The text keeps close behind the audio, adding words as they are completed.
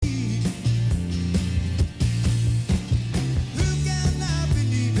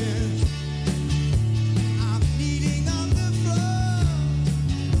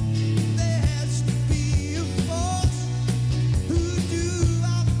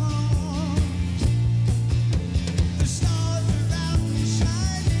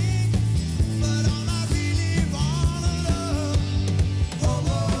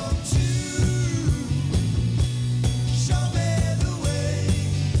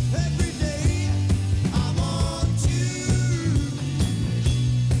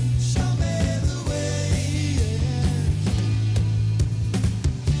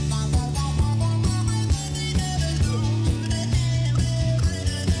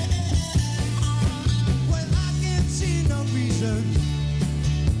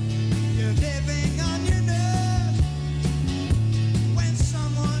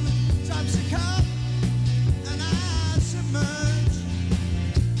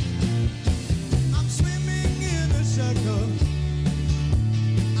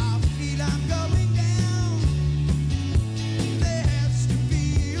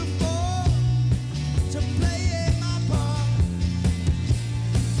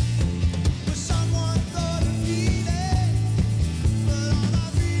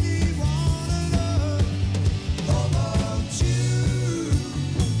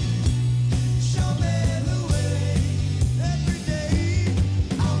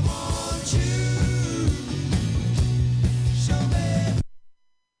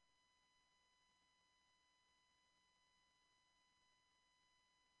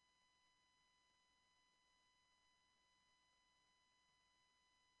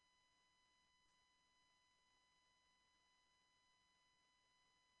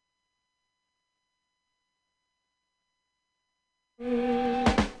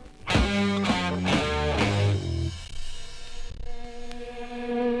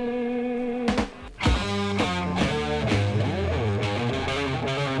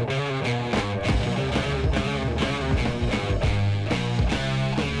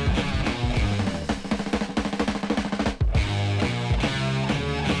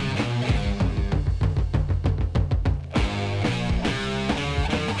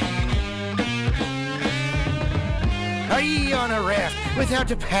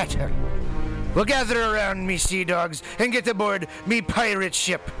Without a paddle. We'll gather around me sea dogs and get aboard me pirate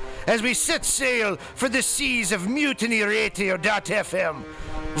ship as we set sail for the seas of MutinyRadio.fm.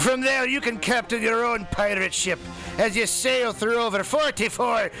 From there you can captain your own pirate ship as you sail through over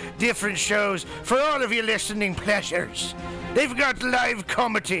 44 different shows for all of your listening pleasures. They've got live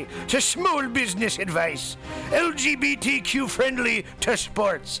comedy to small business advice, LGBTQ friendly to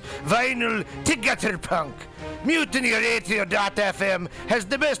sports, vinyl to gutter punk. MutinyRadio.fm has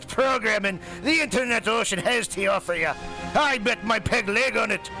the best programming the internet ocean has to offer you. I bet my peg leg on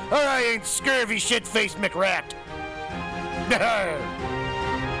it, or I ain't scurvy shit-faced McRat.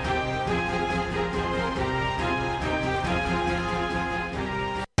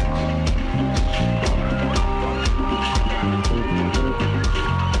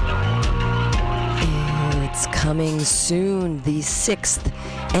 It's coming soon, the 6th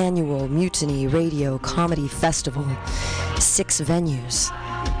annual Mutiny Radio Comedy Festival. 6 venues,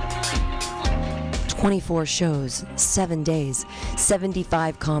 24 shows, 7 days,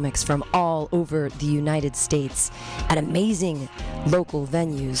 75 comics from all over the United States at amazing local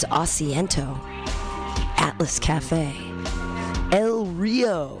venues: Asiento, Atlas Cafe, El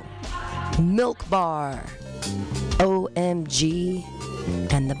Rio, Milk Bar, OMG,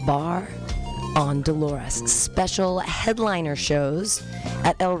 and the Bar on Dolores. Special headliner shows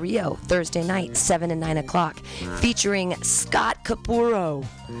at El Rio Thursday night, 7 and 9 o'clock, featuring Scott Capurro,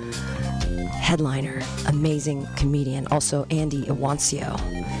 headliner, amazing comedian. Also Andy Iwancio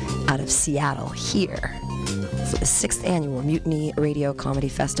out of Seattle here for the 6th annual Mutiny Radio Comedy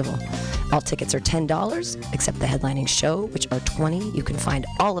Festival. All tickets are $10, except the headlining show, which are $20. You can find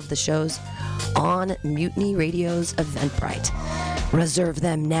all of the shows on Mutiny Radio's Eventbrite. Reserve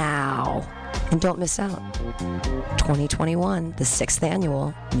them now. And don't miss out. 2021, the 6th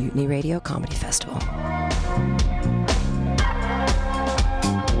annual Mutiny Radio Comedy Festival.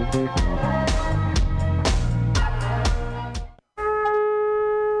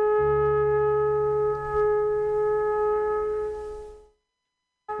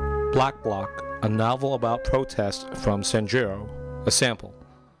 Black Bloc, a novel about protest from Sanjuro, a sample.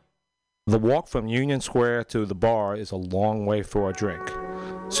 The walk from Union Square to the bar is a long way for a drink,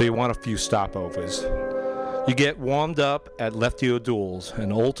 so you want a few stopovers. You get warmed up at Lefty O'Doul's,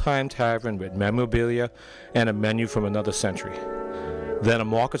 an old-time tavern with memorabilia and a menu from another century. Then a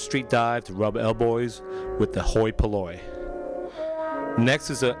Market Street dive to rub elbows with the hoi polloi.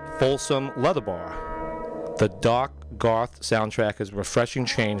 Next is a Folsom Leather Bar. The dark goth soundtrack is a refreshing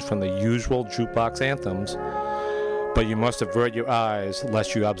change from the usual jukebox anthems, but you must avert your eyes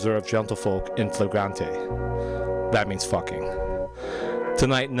lest you observe gentlefolk in flagrante. That means fucking.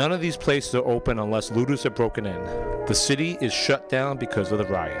 Tonight, none of these places are open unless looters are broken in. The city is shut down because of the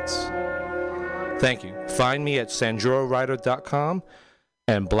riots. Thank you. Find me at sanjurowriter.com,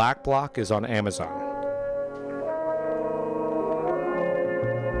 and Black Bloc is on Amazon.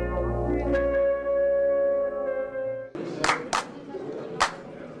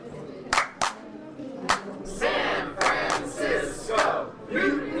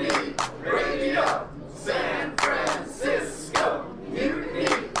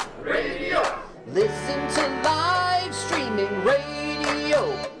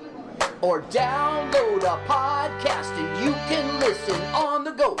 Or download a podcast and you can listen on the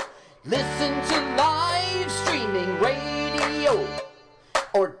go. Listen to live streaming radio.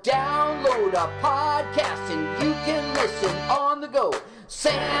 Or download a podcast and you can listen on the go.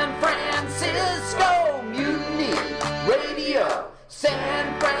 San Francisco Mutiny Radio.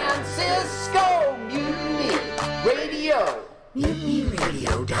 San Francisco Mutiny Radio.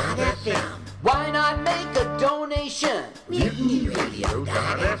 MutinyRadio.fm. Why not make a donation?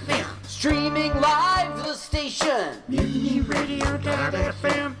 MutinyRadio.fm. Streaming live the station.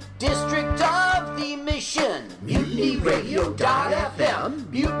 MutinyRadio.fm. District of the Mission. MutinyRadio.fm.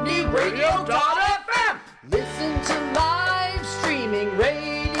 MutinyRadio.fm. Listen to live streaming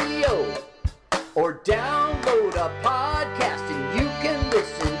radio. Or download a podcast and you can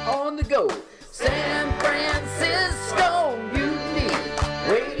listen on the go. San Francisco Mutiny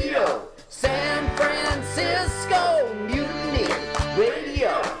Radio. San Francisco Mutiny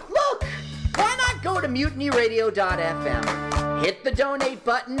Radio. Look, why not go to MutinyRadio.fm? Hit the donate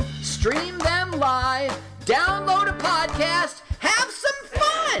button, stream them live, download a podcast, have some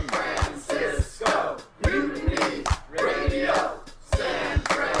fun! San Francisco, Mutiny Radio. San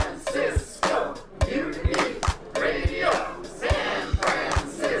Francisco, Mutiny Radio. San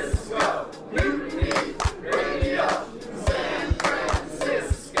Francisco, Mutiny Radio. San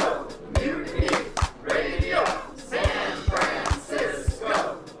Francisco, Mutiny Radio. San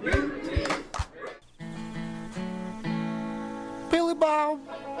Francisco, Mutiny. Billy Bob,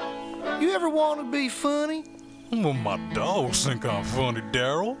 you ever want to be funny? Well, my dogs think I'm funny,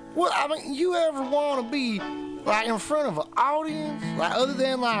 Daryl. Well, I mean, you ever want to be, like, in front of an audience? Like, other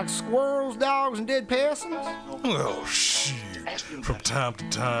than, like, squirrels, dogs, and dead peasants? Oh, shit. From time to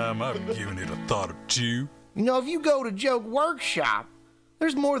time, I've given it a thought or two. You know, if you go to Joke Workshop,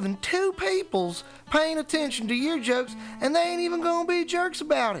 there's more than 2 peoples paying attention to your jokes, and they ain't even gonna be jerks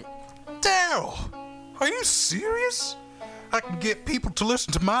about it. Daryl, are you serious? I can get people to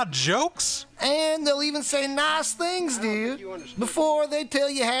listen to my jokes? And they'll even say nice things, dude, before they tell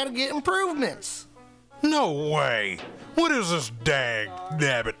you how to get improvements. No way. What is this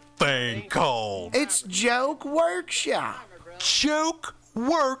dag-nabbit thing called? It's Joke Workshop. Joke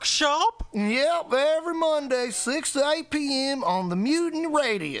Workshop? Yep, every Monday, 6 to 8 p.m. on the Mutiny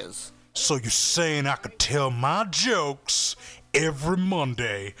Radios. So you're saying I could tell my jokes every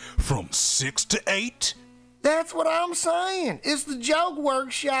Monday from 6 to 8? That's what I'm saying. It's the Joke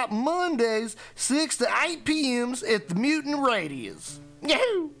Workshop Mondays, 6 to 8 p.m.s at the Mutiny Radios.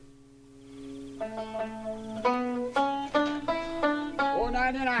 Yahoo!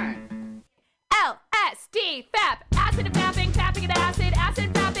 $4.99. LSD, FAP, acid and fapping, fapping and acid,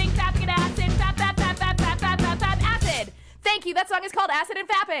 fapping and acid, fap, acid. Thank you, that song is called Acid and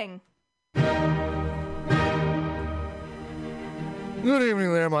Fapping. Good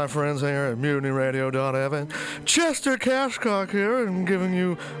evening there, my friends here at MutinyRadio.fm. Chester Cashcock here, and giving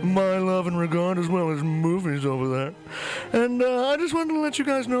you my love and regard as well as movies over there. And I just wanted to let you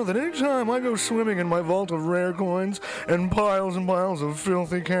guys know that anytime I go swimming in my vault of rare coins and piles of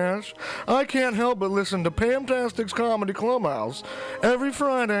filthy cash, I can't help but listen to Pamtastic's Comedy Clubhouse every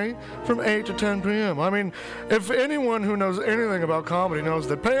Friday from 8 to 10 p.m. I mean, if anyone who knows anything about comedy knows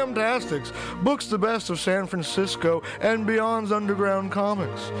that Pamtastic's books the best of San Francisco and beyond's underground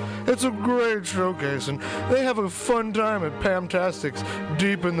comics. It's a great showcase, and they have a fun time at Pamtastic's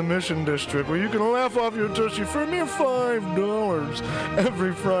deep in the Mission District, where you can laugh off your tushy for a mere $5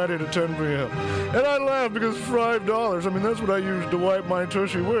 every Friday to 10 p.m. And I laugh because $5, I mean, that's what I use to wipe my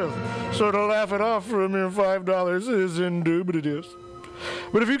tushy with. So to laugh it off for a mere $5 is indubitious.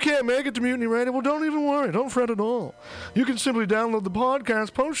 But if you can't make it to Mutiny Radio, well, don't even worry. Don't fret at all. You can simply download the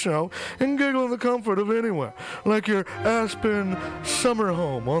podcast post-show and giggle in the comfort of anywhere, like your Aspen summer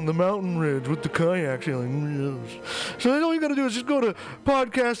home on the mountain ridge with the kayak feeling. So all you got to do is just go to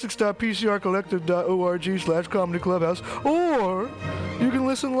podcastics.pcrcollective.org/comedy clubhouse, or you can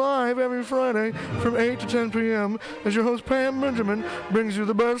listen live every Friday from 8 to 10 p.m. as your host Pam Benjamin brings you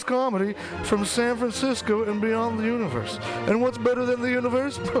the best comedy from San Francisco and beyond the universe. And what's better than the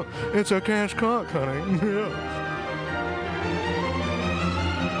universe? It's a cash cock, honey. Yeah.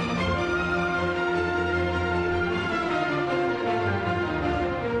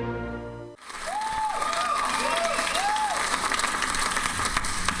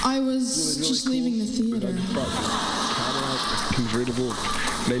 I was just leaving the theater. Convertible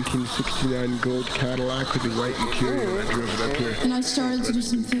 1969 gold Cadillac with the white interior. I drove it up here. And I started to do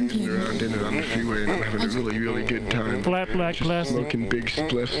some thinking. Around in it on the freeway, and I'm having a really, really good time. Flat black classic. Smoking big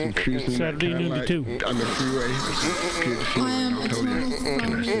spliffs and cruising Saturday noon to 2 on the freeway. It's good feeling. I am a total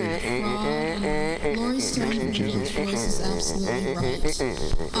fraud. Laurie Stonebridge's voice is absolutely right.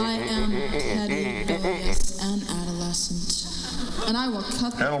 I am petty, rebellious, and adolescent. And I will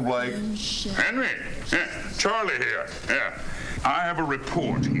cut the Blake. Henry! Yeah, Charlie here. Yeah. I have a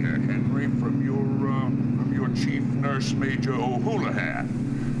report here, Henry, from your chief nurse, Major O'Houlihan.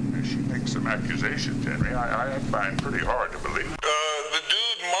 She makes some accusations, Henry, I find pretty hard to believe. The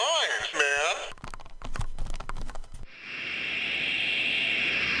dude minds, man.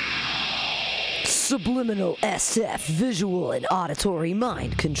 Subliminal SF visual and auditory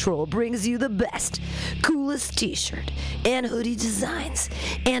mind control brings you the best, coolest t-shirt and hoodie designs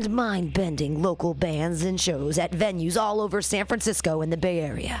and mind-bending local bands and shows at venues all over San Francisco and the Bay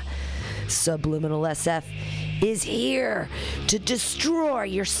Area. Subliminal SF is here to destroy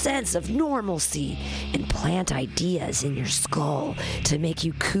your sense of normalcy and plant ideas in your skull to make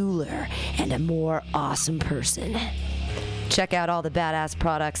you cooler and a more awesome person. Check out all the badass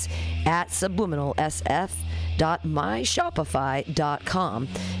products at subliminalsf.myshopify.com.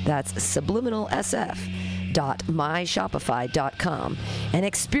 That's subliminalsf shop.myshopify.com and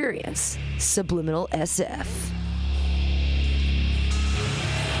experience Subliminal SF.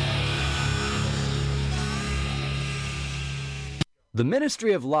 The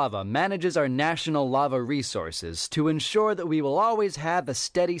Ministry of Lava manages our national lava resources to ensure that we will always have a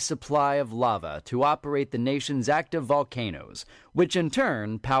steady supply of lava to operate the nation's active volcanoes, which in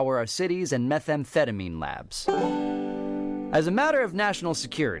turn power our cities and methamphetamine labs. As a matter of national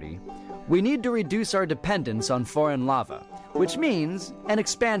security, we need to reduce our dependence on foreign lava, which means an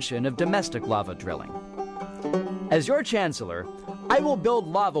expansion of domestic lava drilling. As your Chancellor, I will build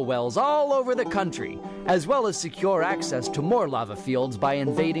lava wells all over the country, as well as secure access to more lava fields by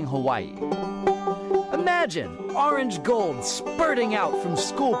invading Hawaii. Imagine orange gold spurting out from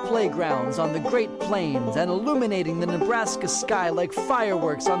school playgrounds on the Great Plains and illuminating the Nebraska sky like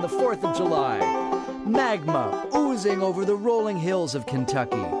fireworks on the 4th of July. Magma oozing over the rolling hills of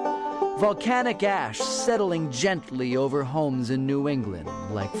Kentucky. Volcanic ash settling gently over homes in New England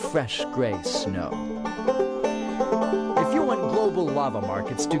like fresh gray snow. If you want global lava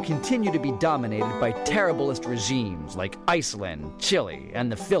markets to continue to be dominated by terriblest regimes like Iceland, Chile,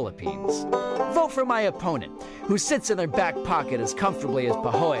 and the Philippines, vote for my opponent, who sits in their back pocket as comfortably as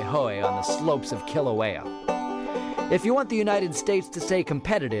Pahoehoe on the slopes of Kilauea. If you want the United States to stay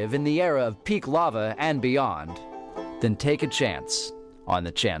competitive in the era of peak lava and beyond, then take a chance on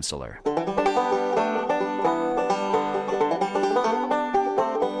the Chancellor.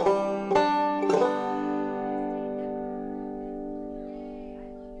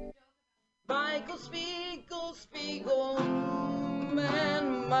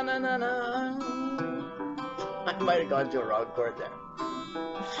 I might have gone to a wrong chord there.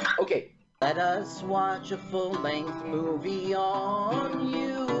 Okay. Let us watch a full-length movie on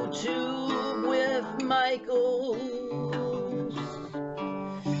YouTube with Michael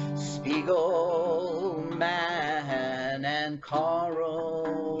Spiegelman and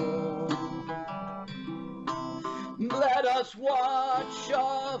Carl. Let us watch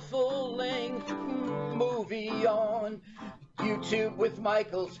a full-length movie on YouTube with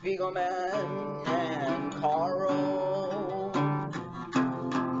Michael Spiegelman and Carl.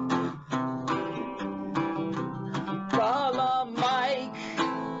 Follow Mike.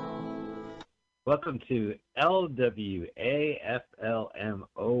 Welcome to LWAFLMOYT.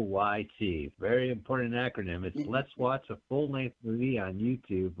 Very important acronym. It's Let's Watch a Full-Length Movie on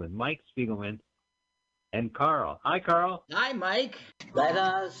YouTube with Mike Spiegelman and Carl. Hi, Carl. Hi, Mike. Let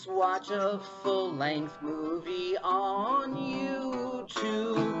us watch a full-length movie on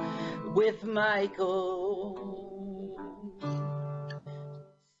YouTube with Michael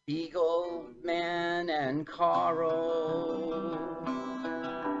Spiegelman and Carl.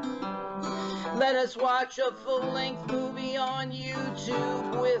 Let us watch a full-length movie on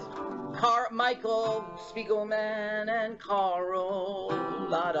YouTube with Michael Spiegelman and Carl.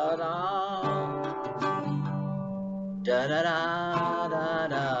 La da da. Da da da da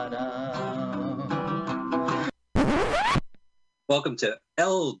da da. Welcome to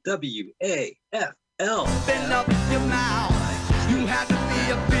LWAFL. Open up your mouth. You had to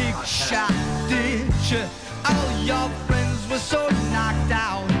be a big shot, did you? All your friends were so knocked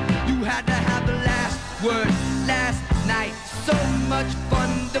out. You had to have the last word last night. So much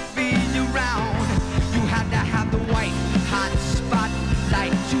fun to be around. You had to have the white hot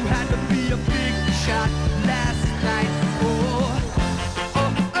spotlight. You had to be a big shot last night. Oh,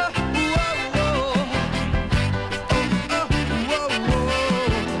 oh, oh, whoa, whoa. Oh, oh, whoa, whoa.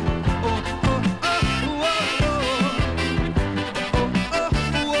 Oh, oh, whoa, whoa. Oh,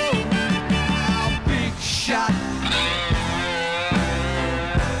 whoa. Oh, big shot.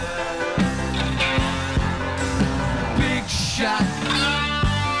 Big shot.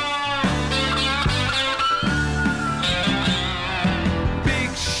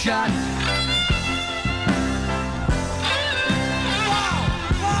 Big shot. Wow,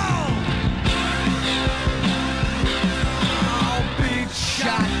 wow. Oh, big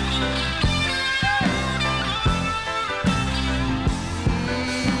shot.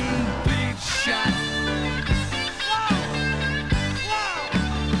 Big shot. Wow, wow.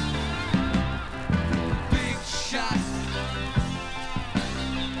 Big shot.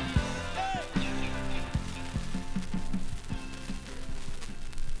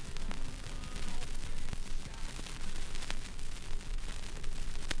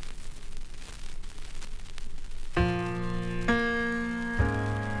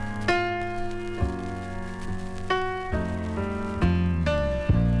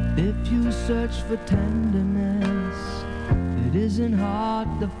 If you search for tenderness, it isn't hard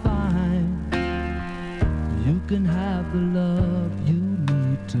to find. You can have the love you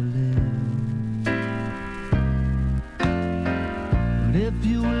need to live. And if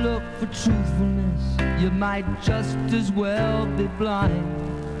you look for truthfulness, you might just as well be blind.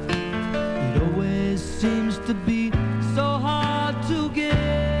 It always seems to be so hard to give.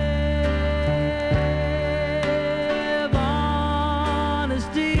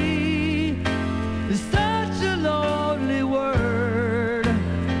 Honesty is such a lonely word.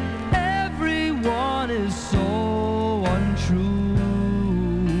 Everyone is so untrue.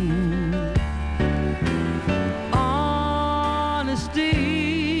 Honesty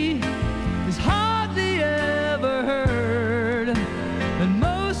is hardly ever heard, and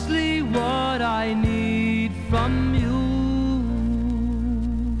mostly what I need from you.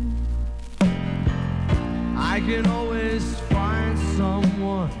 I can always find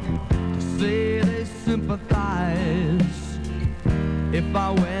someone to say they sympathize if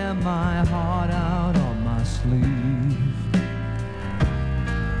I wear my heart out on my sleeve.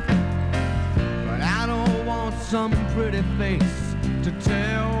 But I don't want some pretty face to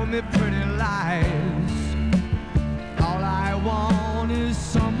tell me pretty lies. All I want is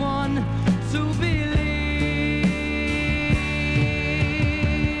someone to believe.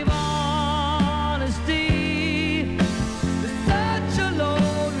 Honesty is such a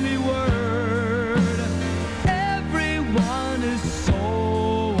lonely word. Everyone is so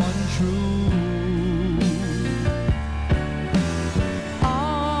untrue.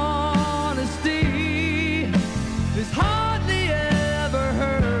 Honesty is hardly ever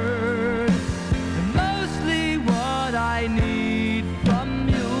heard, and mostly what I need from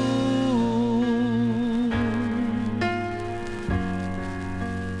you.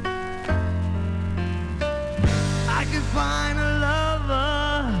 I can find a lover,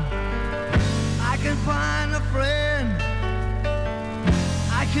 I can find a friend,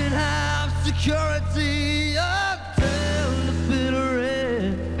 I can have security until the bitter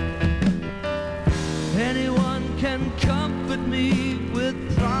end. Anyone can comfort me with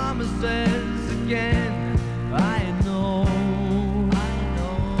promises again. I know, I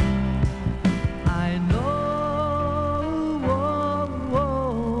know, I know.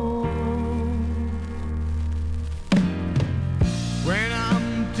 When I'm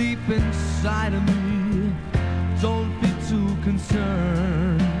deep inside of me, don't be too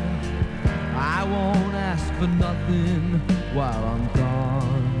concerned. I won't ask for nothing while I'm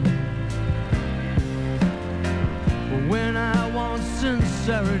gone. But when I want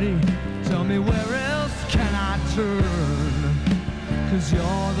sincerity, tell me where else can I turn? 'Cause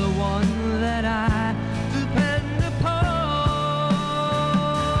you're the one that I depend upon.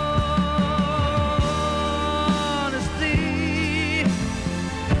 Honesty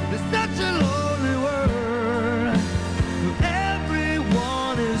is such a lonely word.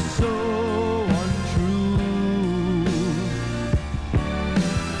 Everyone is so untrue.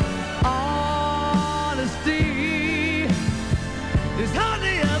 Honesty is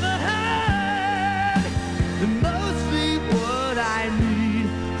hardly ever heard, and mostly what I need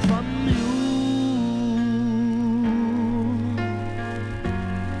from you.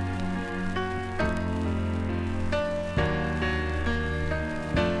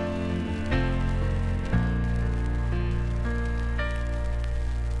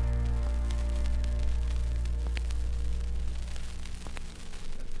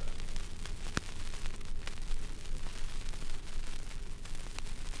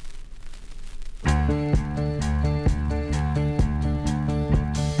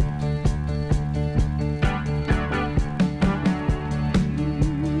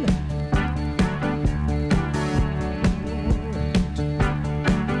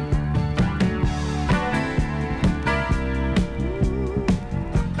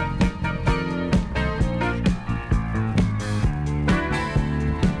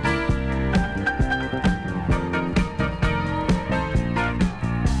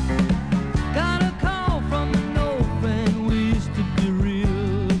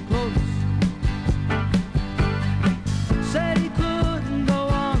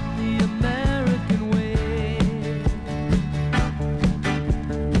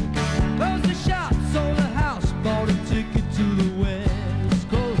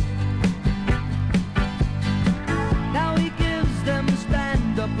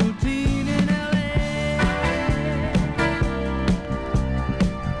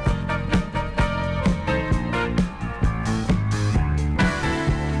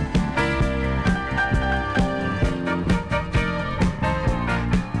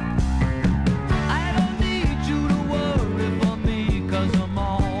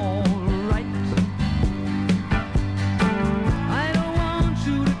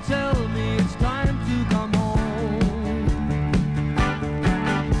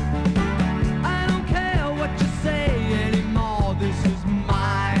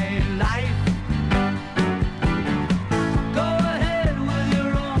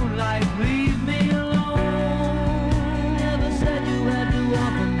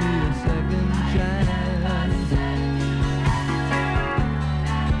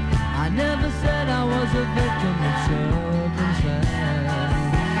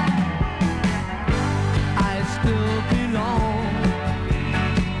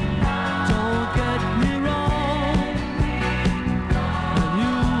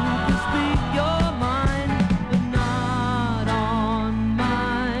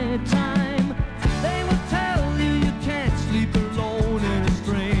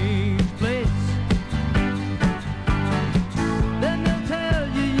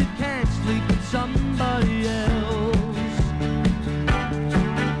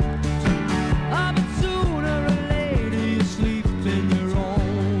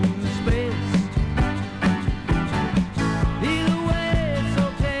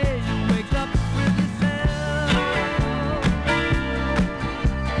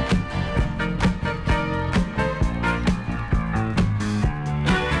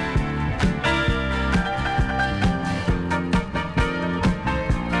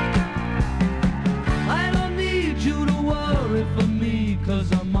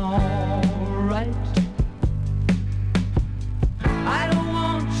 'cause I'm alright. I don't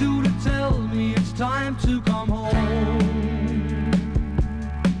want you to tell me it's time to come home.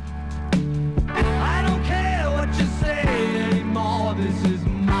 I don't care what you say anymore, this is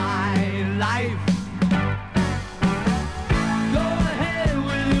my life. Go ahead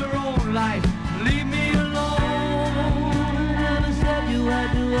with your own life, leave me alone. I never said you had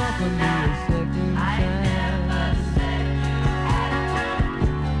to offer me a second chance.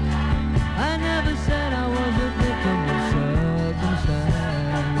 I never said I was a victim of circumstance.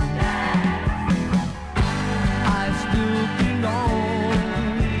 I still belong.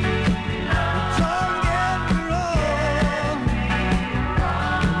 Don't get me wrong.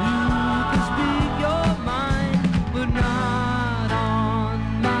 You can speak your mind, but not on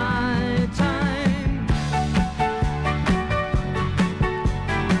my time.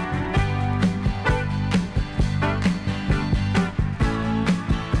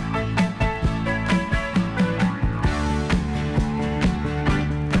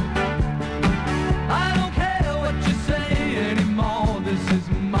 I don't care what you say anymore, this is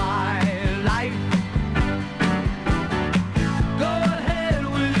my life. Go ahead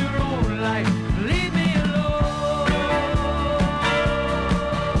with your own life, leave me alone.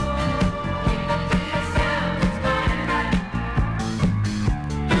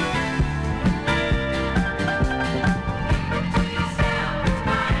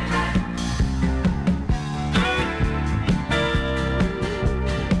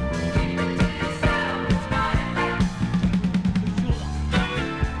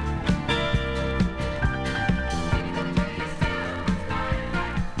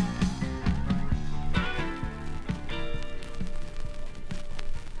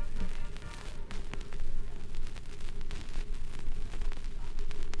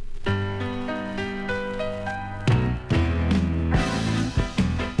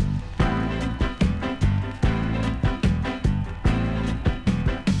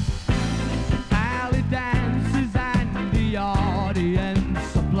 Alley dances and the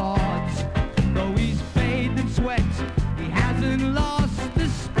audience applauds. Though he's bathed in sweat, he hasn't lost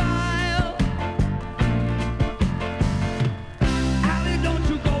his style. Alley, don't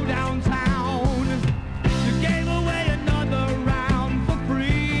you go downtown. You gave away another round for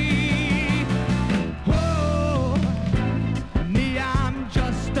free. Oh, me, I'm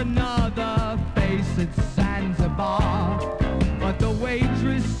just another face at Zanzibar. But the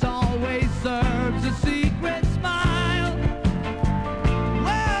waitress always serves a secret smile.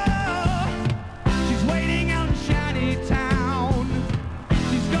 Whoa, she's waiting out in Shantytown.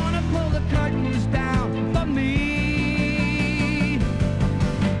 She's gonna pull the curtains down for me.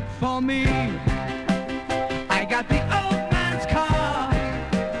 For me, I got the old man's car.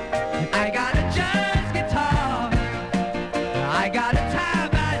 I got a jazz guitar. I got a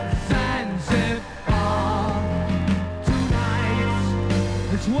tab at Zanzibar. Tonight,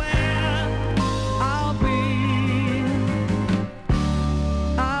 it's where I'll be.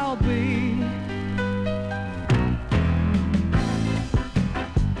 I'll be.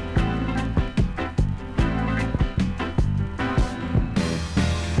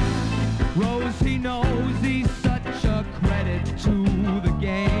 Rose, he knows he's such a credit to the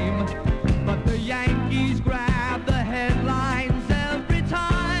game. But the Yankees grab the headlines every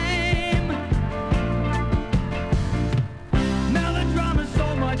time. Melodrama's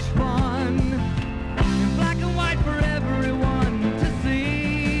so much fun, in black and white for everyone to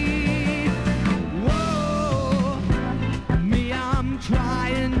see. Whoa, me, I'm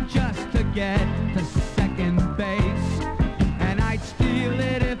trying just to get to second base, and I'd steal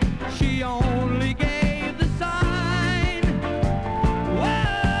it if she only gave the sign.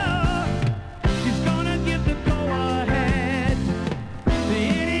 Whoa, she's gonna give the go-ahead. The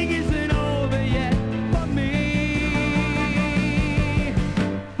inning isn't over yet for me.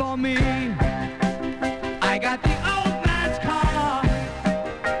 For me, I got the old man's car.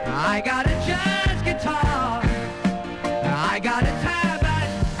 I got a jazz guitar. I got a tab at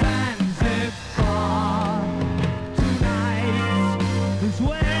Zanzibar.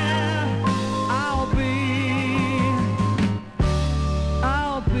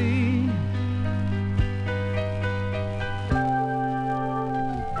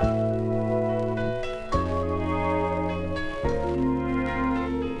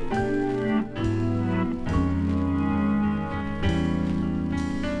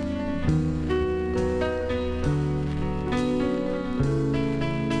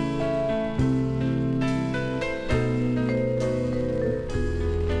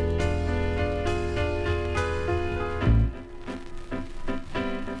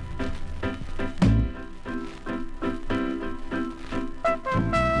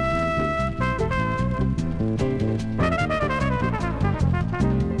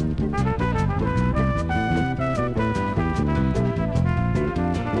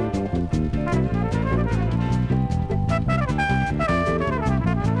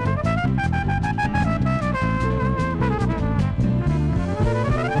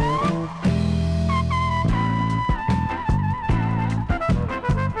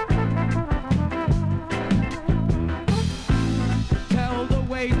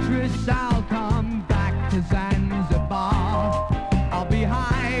 waitress, I'll come back to Zanzibar. I'll be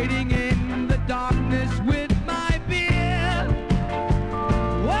hiding in the darkness with my beer.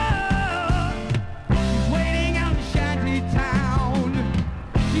 Whoa, she's waiting out in shanty town.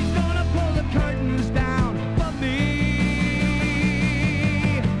 She's gonna pull the curtains down for me.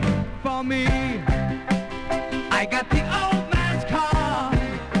 For me, I got the old man's car,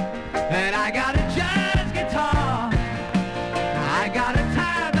 and I got a jazz guitar. I got a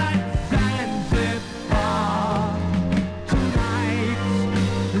tab at Zanzibar. Tonight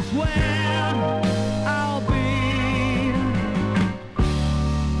is where I'll be.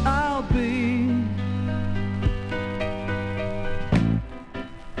 I'll be.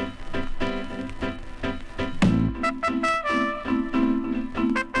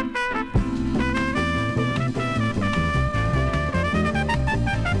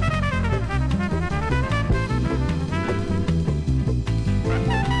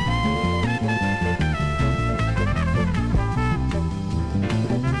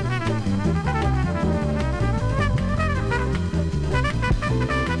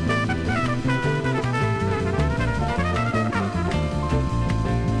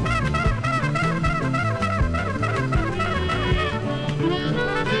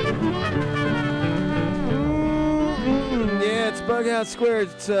 Yeah, it's Bughouse Square.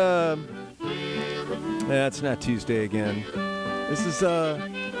 It's yeah, it's not Tuesday again. This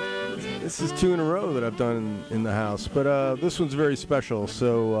is two in a row that I've done in the house, but this one's very special.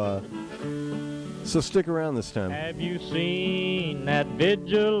 So stick around this time. Have you seen that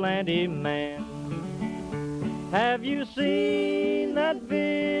vigilante man? Have you seen that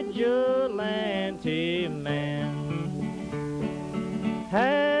vigilante man?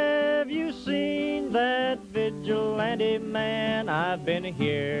 Have you seen that vigilante man? I've been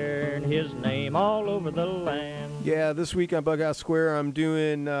hearing his name all over the land. Yeah, this week on Bughouse Square, I'm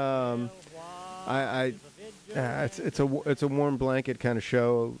doing. It's a warm blanket kind of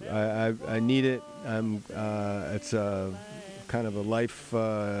show. I need it. It's a kind of a life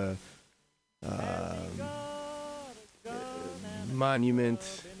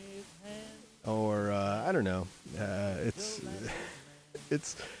monument, or I don't know. It's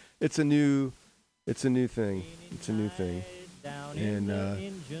a new thing. It's a new thing, and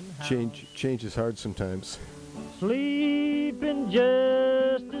change is hard sometimes. Sleeping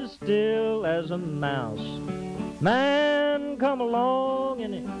just as still as a mouse. Man come along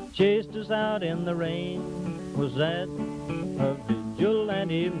and he chased us out in the rain. Was that a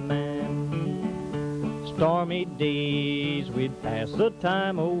vigilante man? Stormy days we'd pass the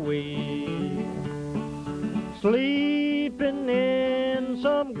time away, sleeping in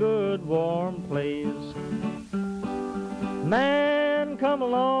some good warm place. Man come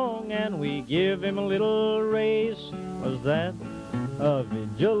along and we give him a little race. Was that a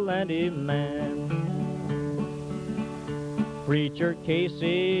vigilante man? Preacher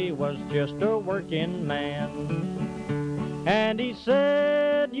Casey was just a working man, and he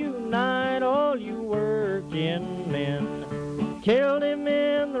said, unite all you working men. Killed him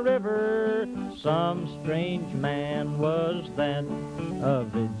in the river, some strange man. Was that a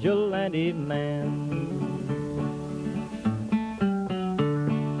vigilante man?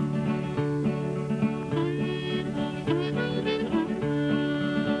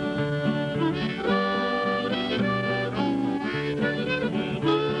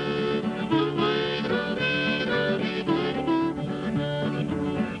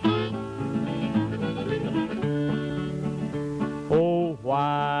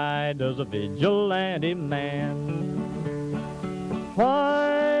 Why does a vigilante man?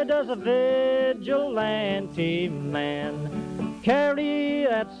 Why does a vigilante man carry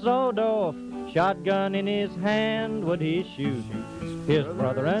that sawed-off shotgun in his hand? Would he shoot his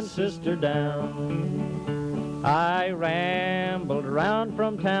brother and sister down? I rambled around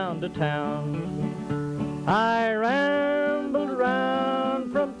from town to town. I rambled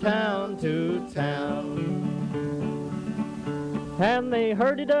around from town to town, and they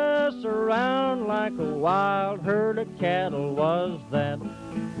herded us around like a wild herd of cattle. Was that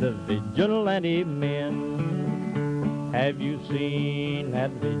the vigilante men? Have you seen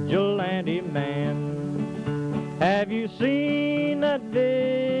that vigilante man? Have you seen that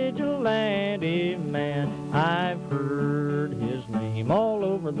vigilante man? I've heard his name all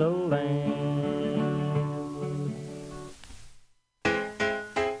over the land.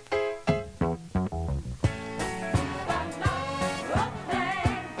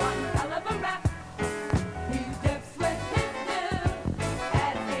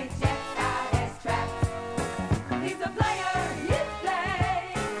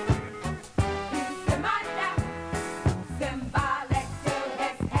 Symbolic till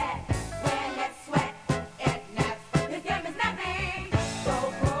his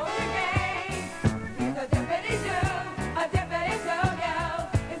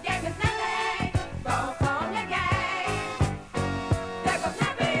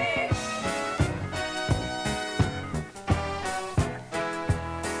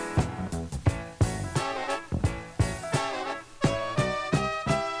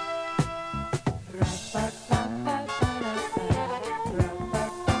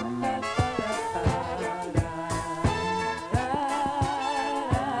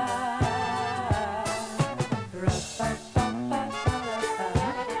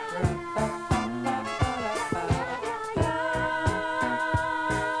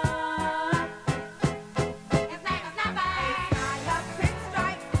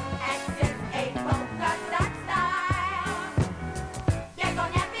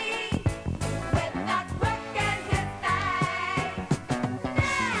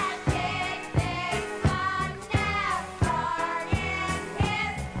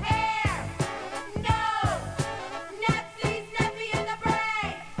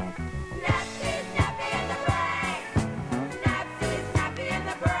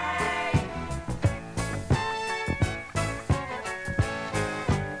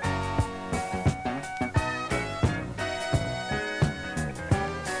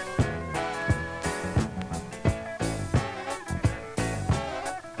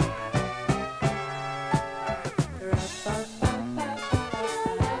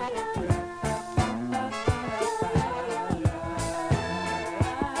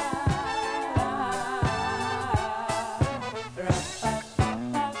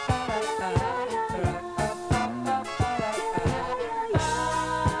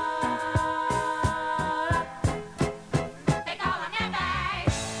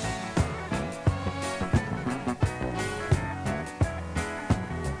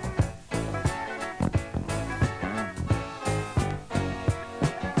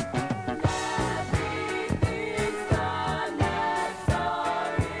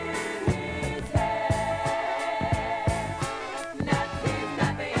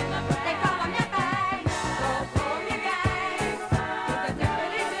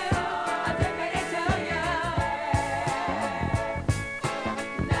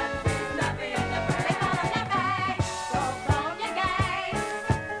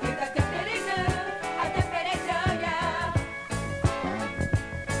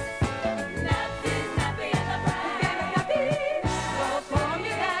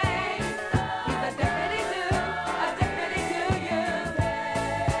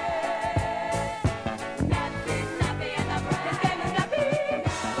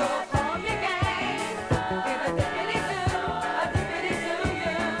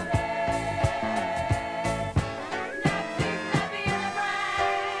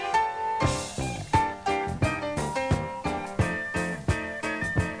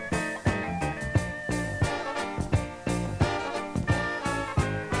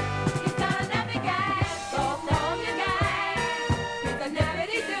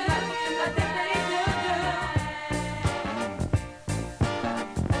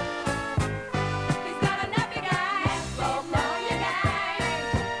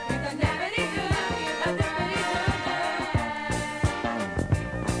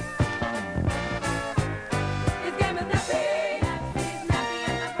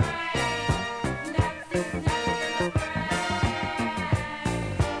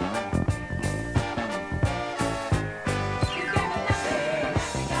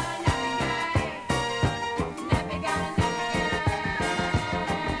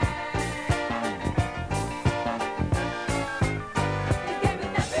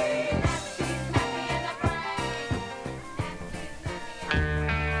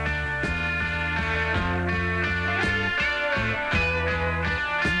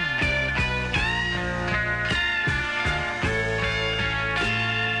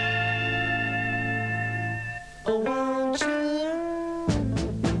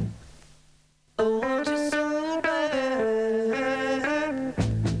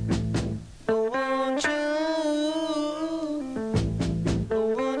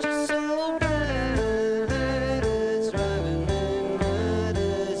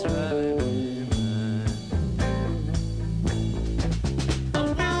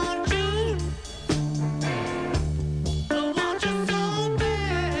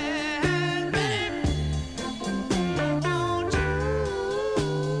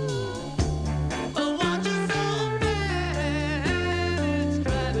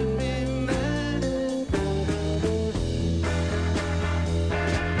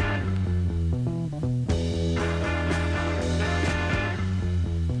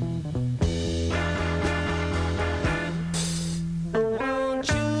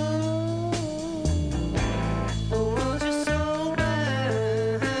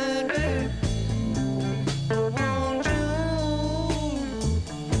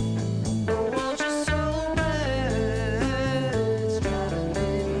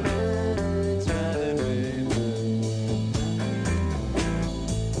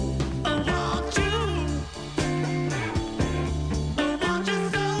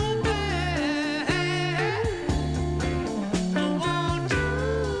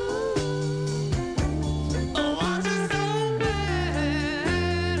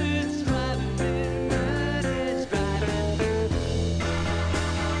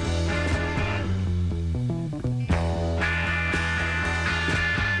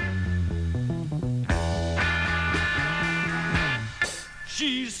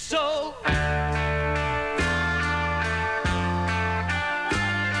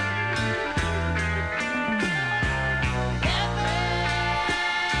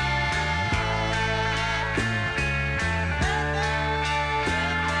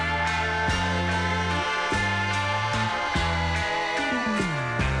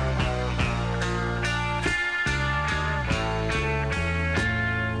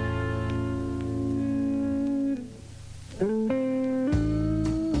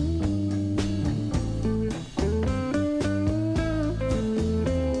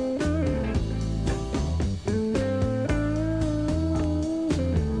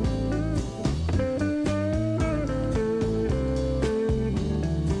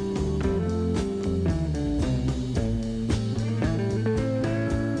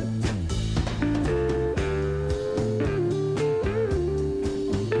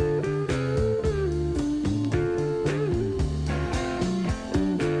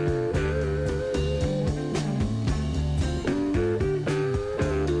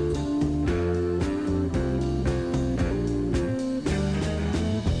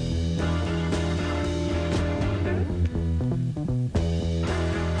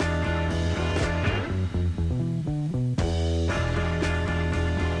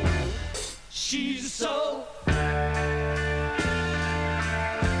so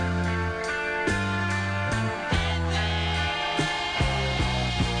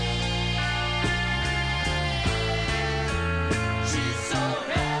she's so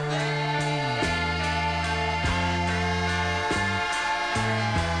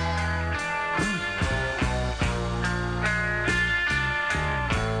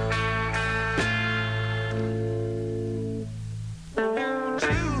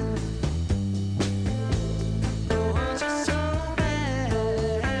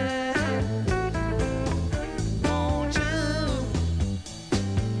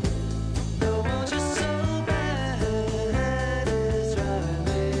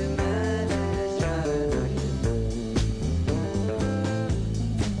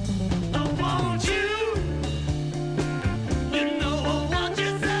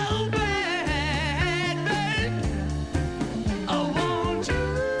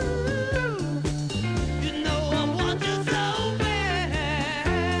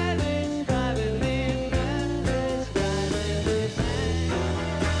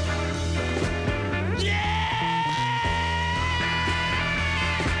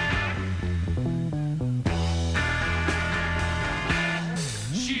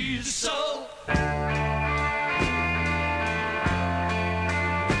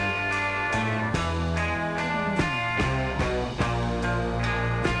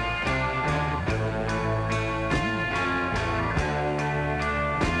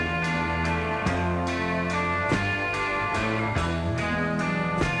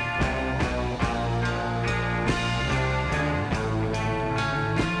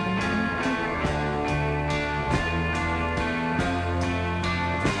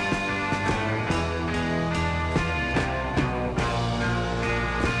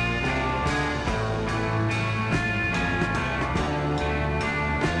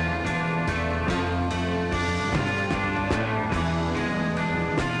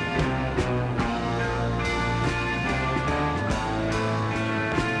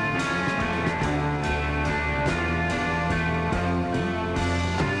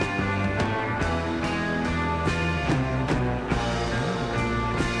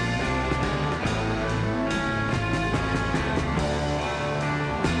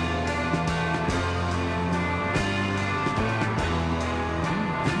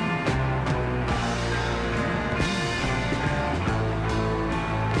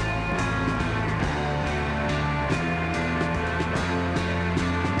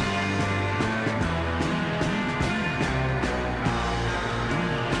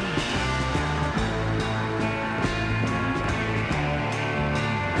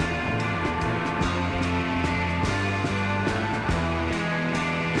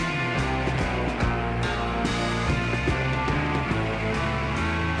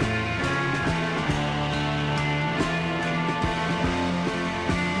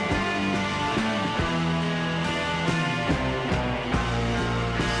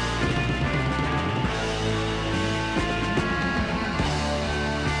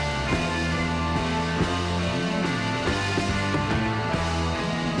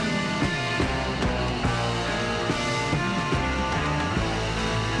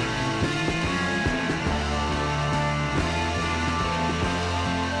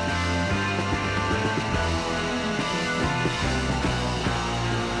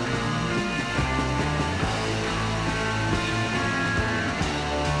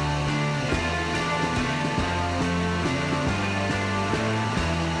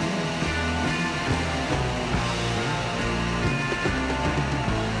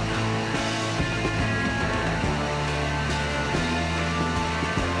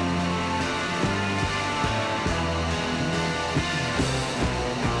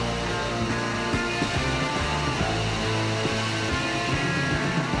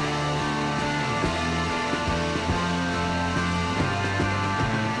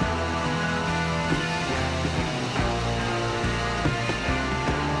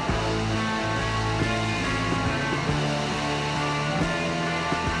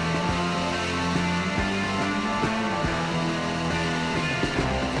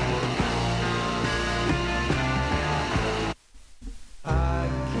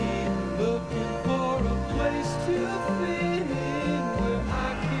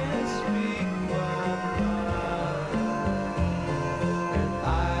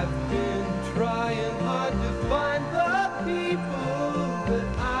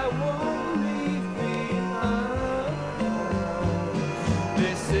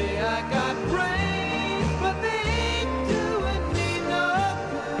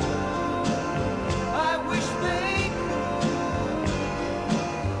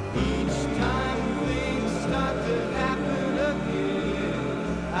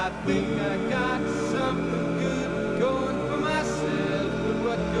think I got something good going for myself, but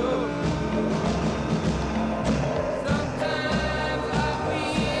what goes? Sometimes I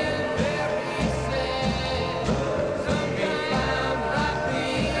feel very sad. Sometimes I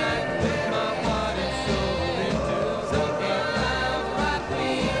think I put my heart and soul into. Sometimes I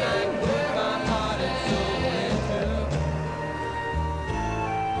think I put my heart and soul into.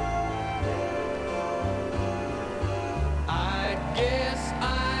 I guess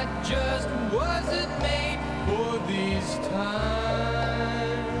I just wasn't made for these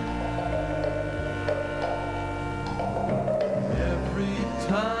times. Every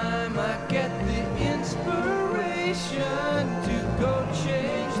time I get the inspiration to go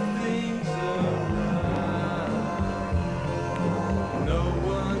change things around, no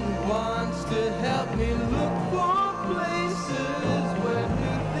one wants to help me look for places where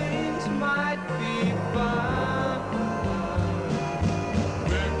new things might be found.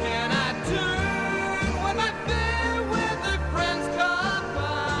 Where can I turn when my fair weather friends come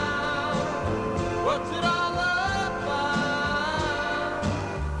out? What's it all about?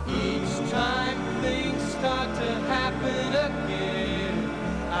 Each time things start to happen again,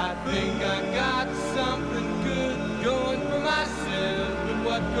 I think I got something good going for myself, but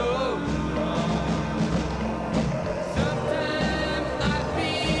what goes wrong?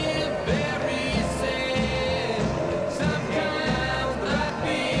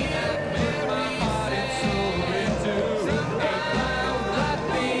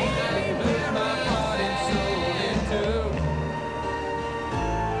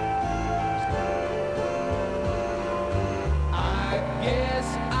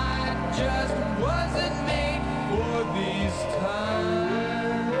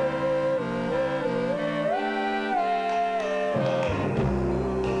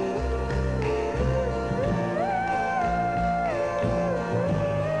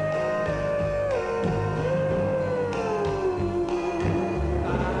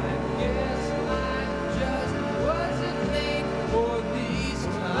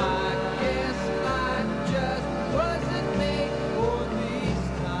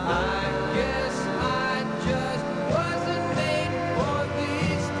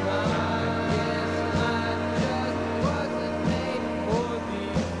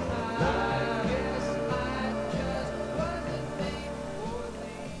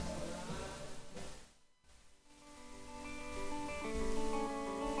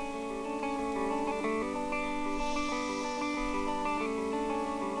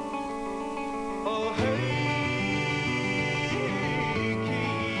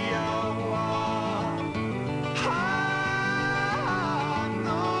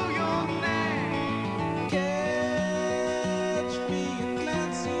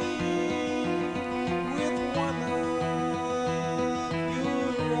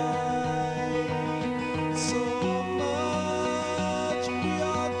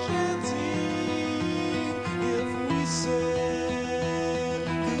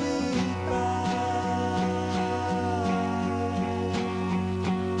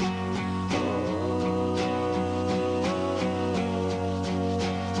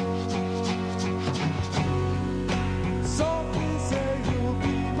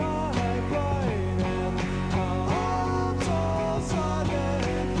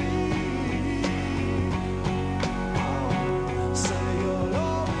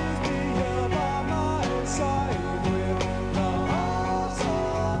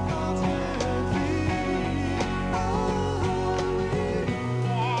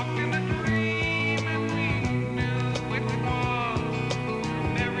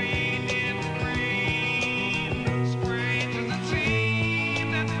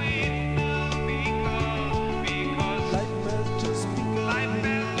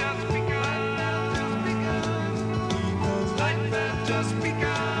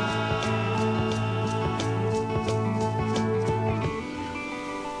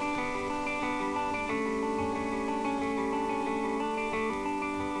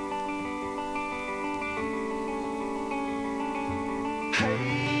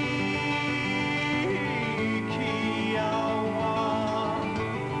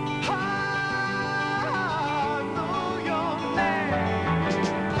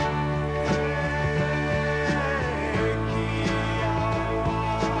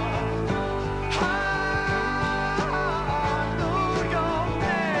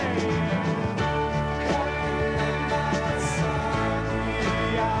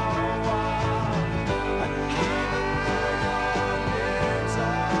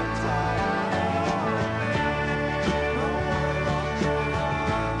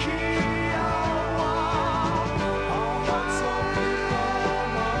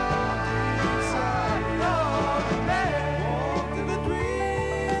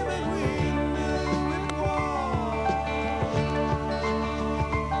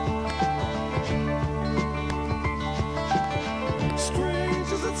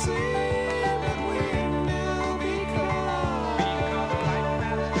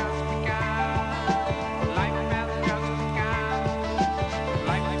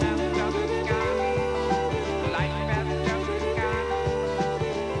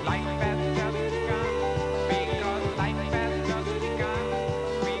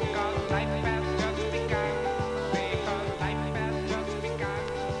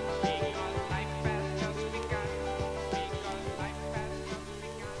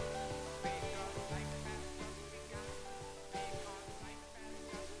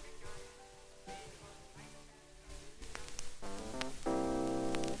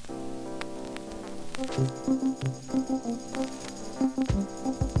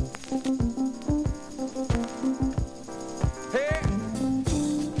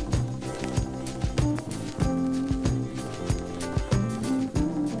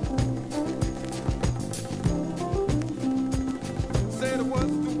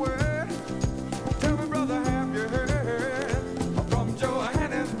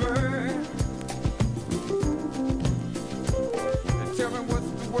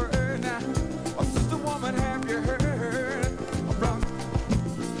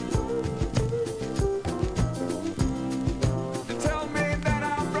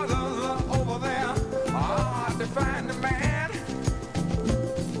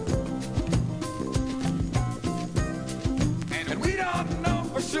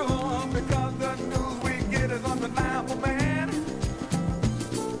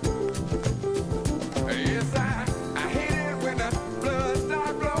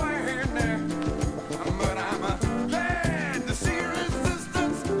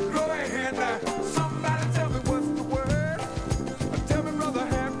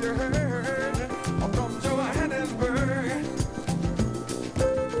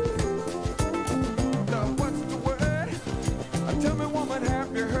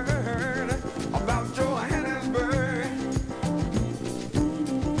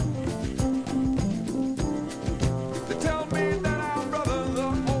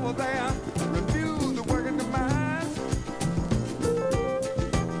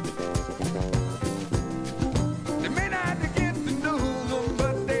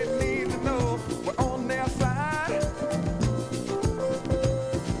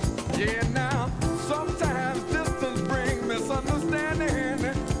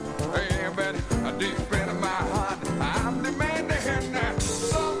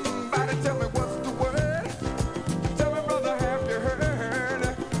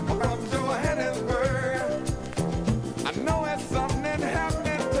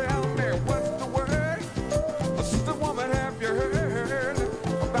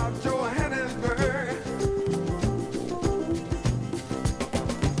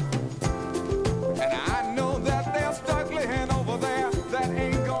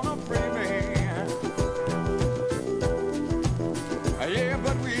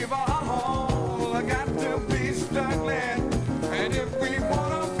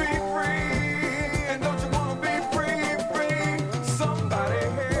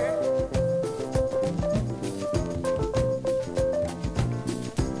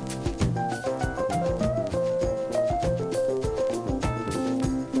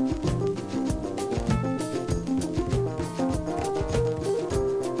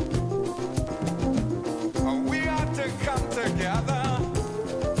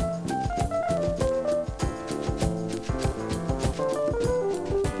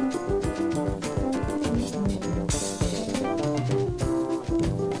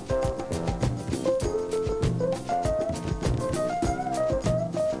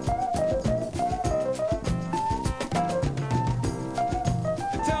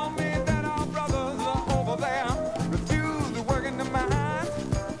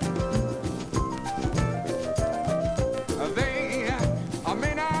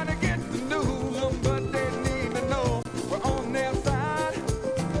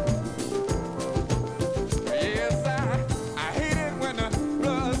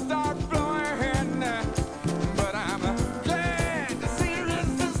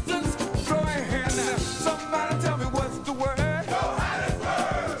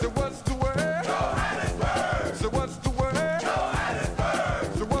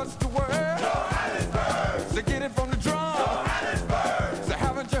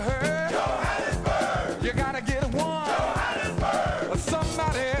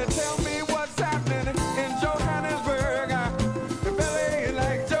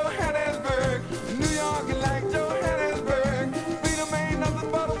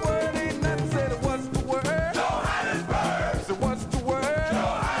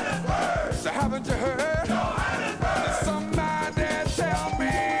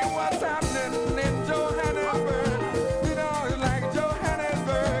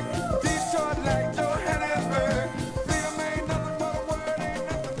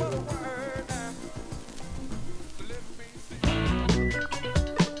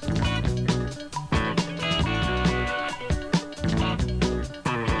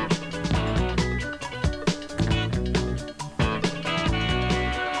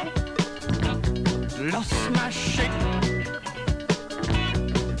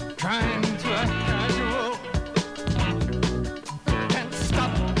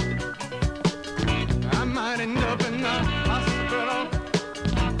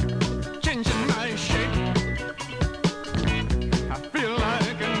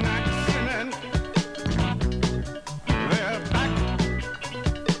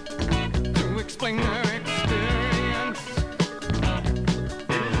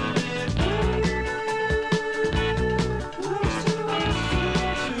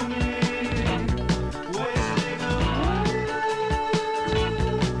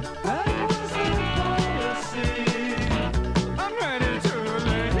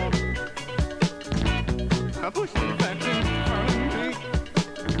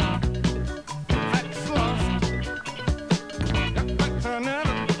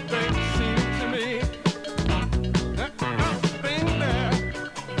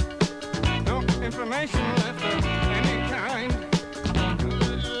 information left of any kind.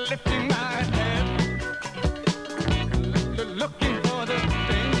 Lifting my head, looking for the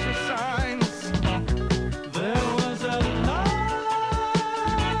danger signs. There was a line,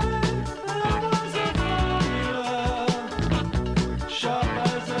 there was a formula, sharp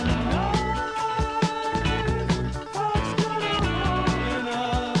as a knife, folks got a rolling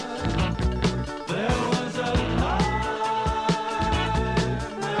up. There was a line,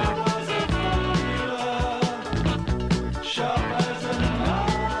 there was a formula,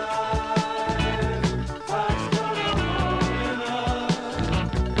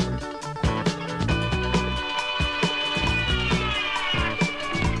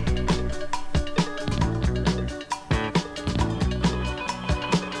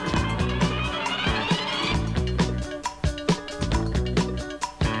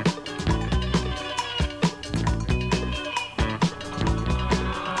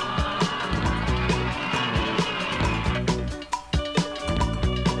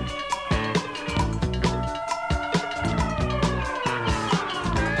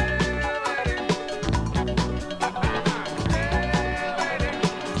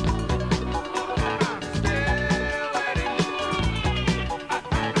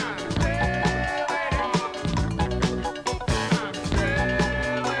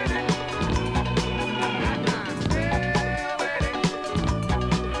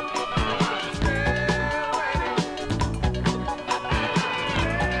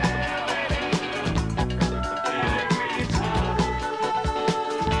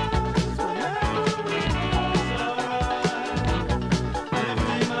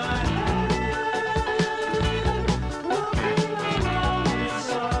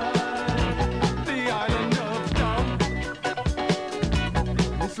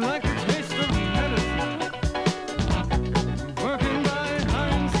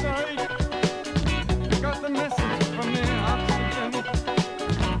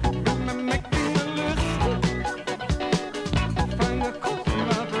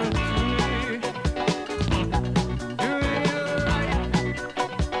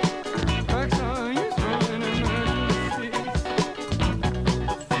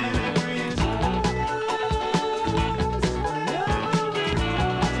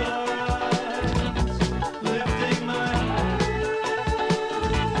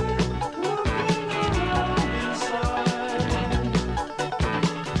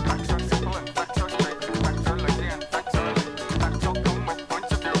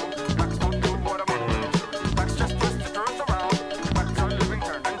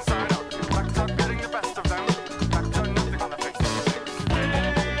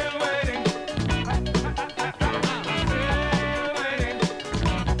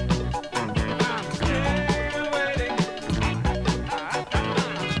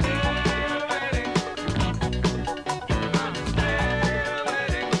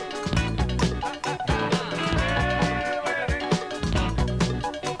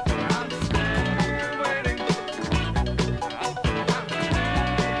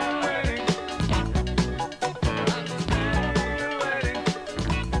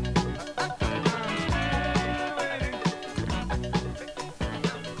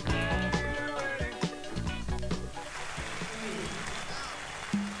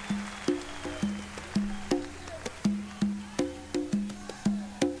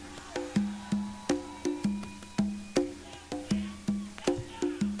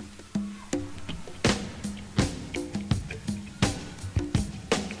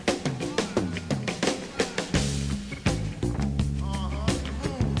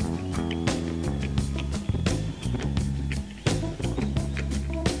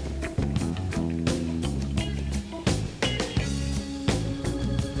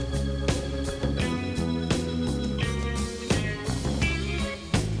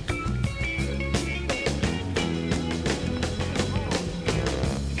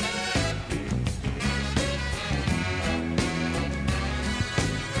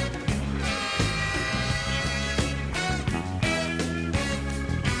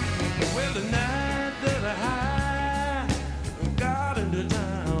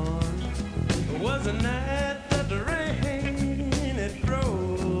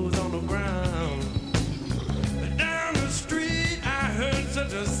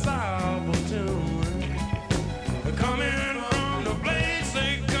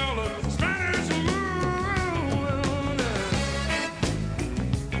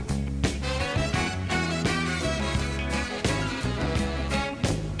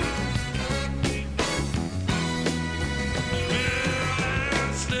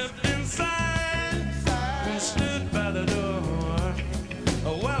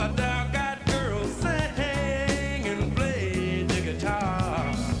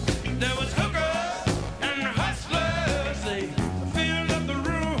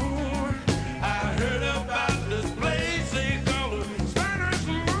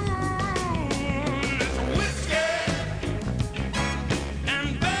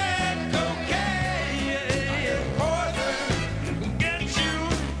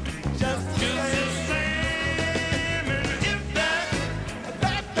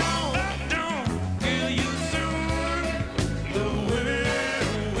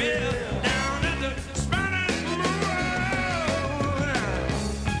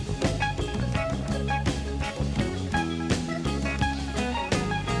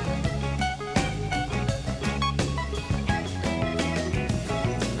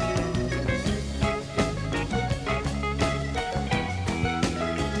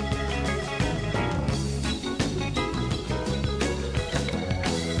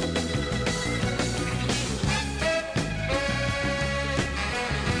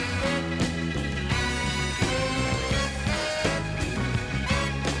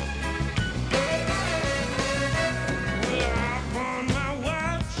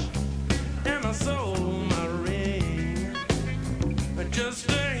 my soul, my ring. Just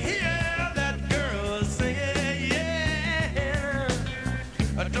to hear that girl sing it, yeah.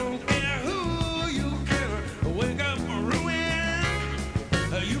 I don't care who you can wake up ruin.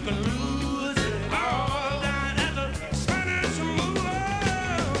 You can lose it all down at the Spanish Moon.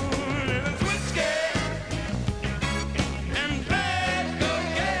 And a switch and bad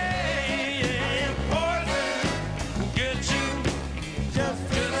cocaine, poison will get you just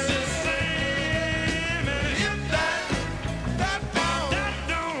the same. And if that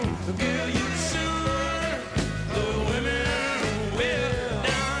don't kill you soon, the women will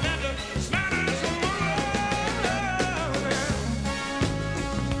down at the Spanish Moon.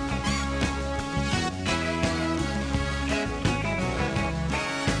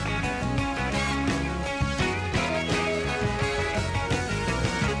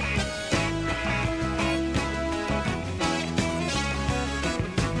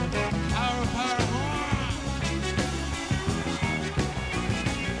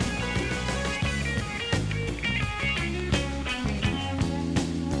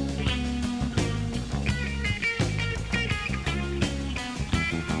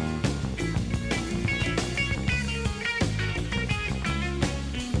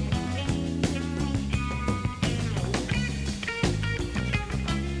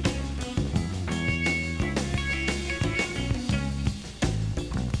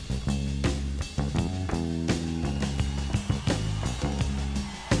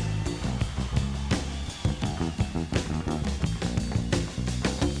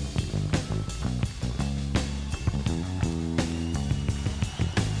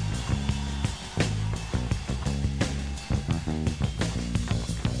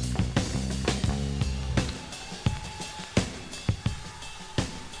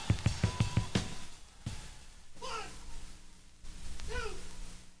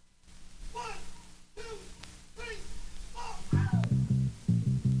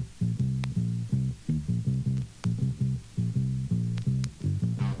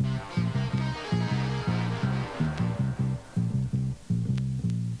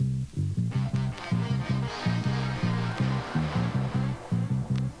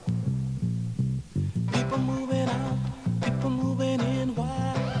 People moving out, people moving in.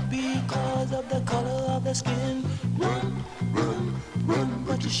 Why? Because of the color of the skin. Run, run, run,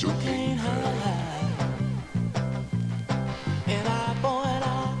 but you sure can't hide. An eye for an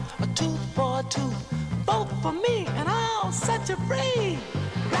eye, a tooth for a tooth. Vote for me and I'll set you free.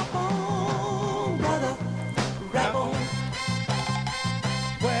 Rap on, brother, rap on.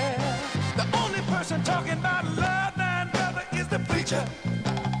 Well, the only person talking about love now, brother, is the preacher.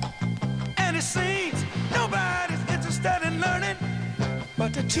 And it seems nobody's interested in learning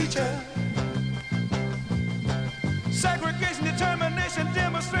but the teacher. Segregation, determination,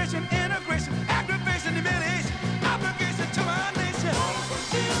 demonstration, integration, aggravation, humiliation, obligation to our nation.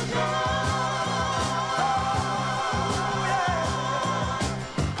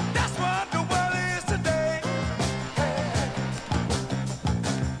 That's what the world is today.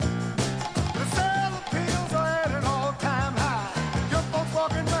 The sale of pills are at an all-time high. Young folks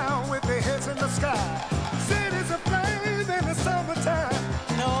walking around with their heads in the sky. Cities aflame in the summertime.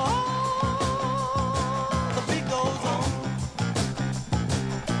 No, the beat goes on.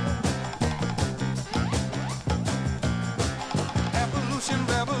 Evolution,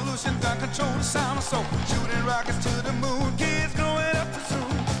 revolution, gun control the sound of soul. Shooting rockets to the moon, kids growing up too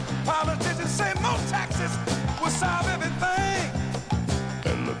soon. Politicians say more taxes will solve everything.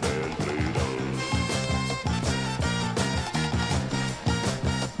 And the band played on.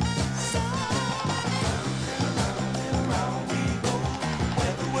 Round and round we go.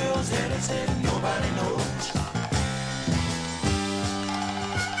 Where the world's headed, said nobody knows.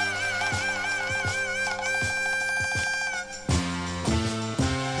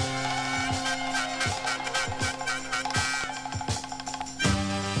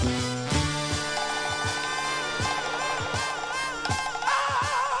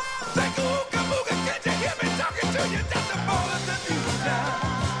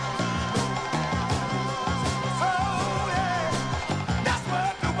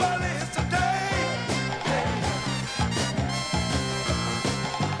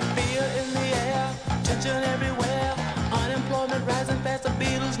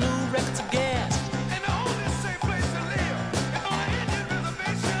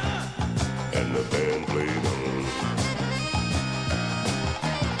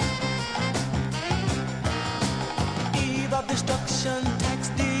 destruction, tax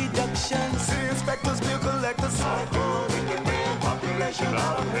deduction. See inspectors, bill collectors, population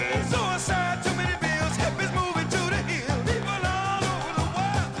out of hand. Suicide, too many bills, hippies moving to the hill. People all over the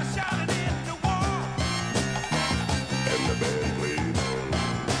world are shouting in the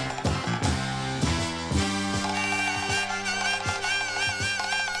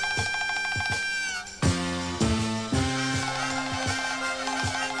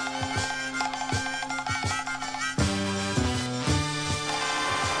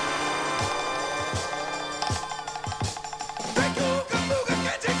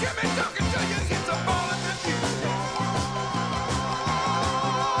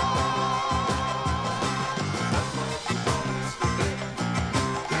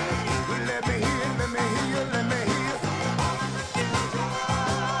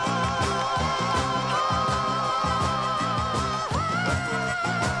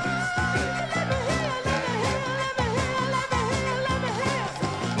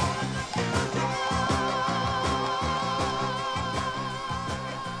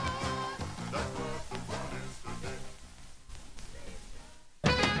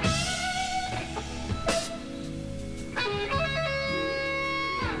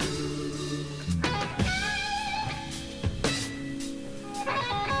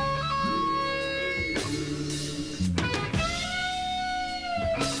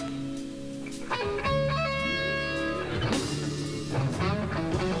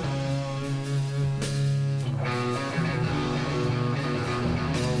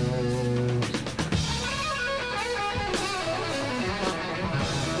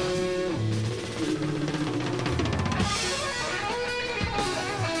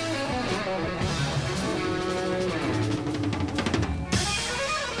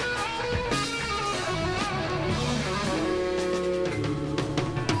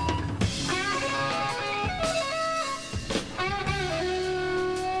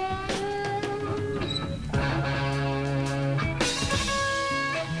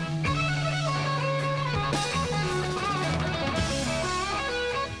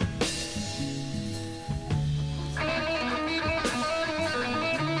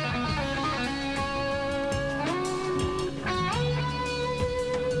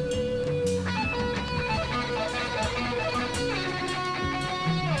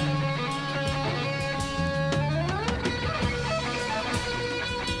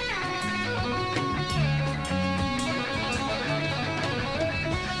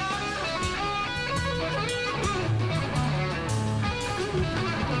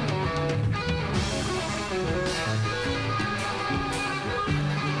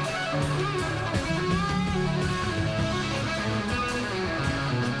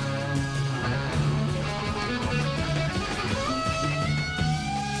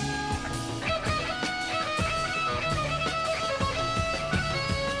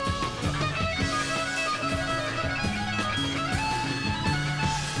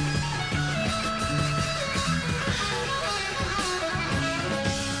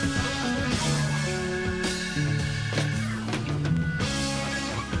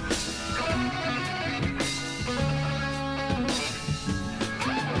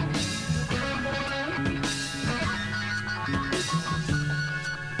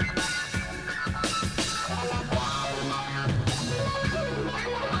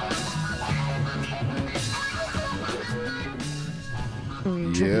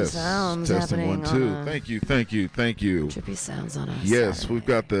Trippy sounds testing happening 1 2. on a- Thank you. Trippy sounds on a Yes, Saturday. we've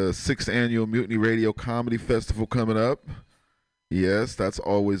got the 6th annual Mutiny Radio Comedy Festival coming up. Yes, that's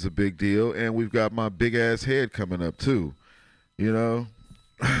always a big deal, and we've got my big ass head coming up too. You know,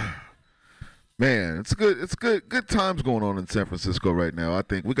 man, it's good times going on in San Francisco right now. I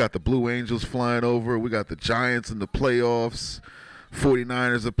think we got the Blue Angels flying over. We got the Giants in the playoffs.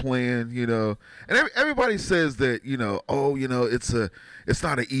 49ers are playing, and everybody says that, it's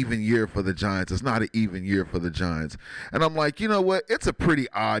not an even year for the Giants. It's not an even year for the Giants. And I'm like, you know what? It's a pretty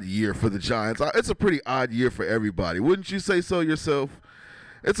odd year for the Giants. It's a pretty odd year for everybody. Wouldn't you say so yourself?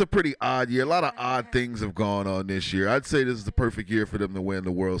 It's a pretty odd year. A lot of odd things have gone on this year. I'd say this is the perfect year for them to win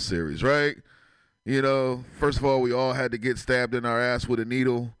the World Series, right? First of all, we all had to get stabbed in our ass with a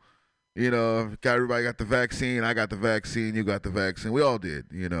needle. Everybody got the vaccine. I got the vaccine. You got the vaccine. We all did,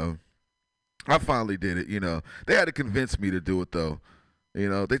 I finally did it, They had to convince me to do it, though.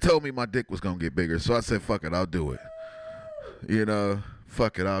 They told me my dick was going to get bigger, so I said, fuck it, I'll do it.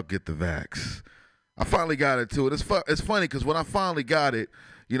 Fuck it, I'll get the vax. I finally got into it. It's funny because when I finally got it,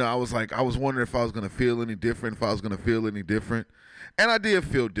 I was wondering if I was going to feel any different, And I did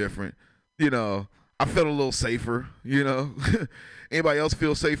feel different. I felt a little safer, Anybody else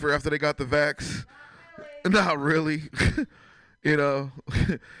feel safer after they got the vax? Not really.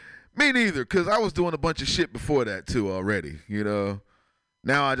 Me neither, because I was doing a bunch of shit before that too already,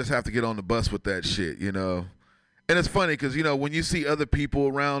 Now I just have to get on the bus with that shit, And it's funny because, when you see other people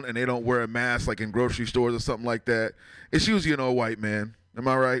around and they don't wear a mask, like in grocery stores or something like that, it's usually an old white man. Am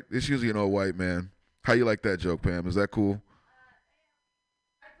I right? It's usually an old white man. How you like that joke, Pam? Is that cool?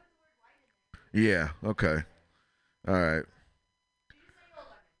 Yeah, okay. All right.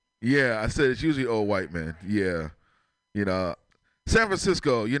 Yeah, I said it's usually old white men. Yeah. San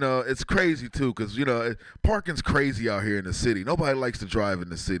Francisco, it's crazy too because, parking's crazy out here in the city. Nobody likes to drive in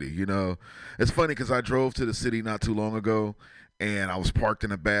the city, It's funny because I drove to the city not too long ago and I was parked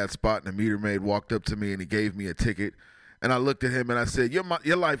in a bad spot and the meter maid walked up to me and he gave me a ticket. And I looked at him and I said,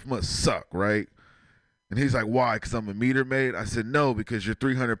 your life must suck, right? And he's like, why? Because I'm a meter maid? I said, no, because you're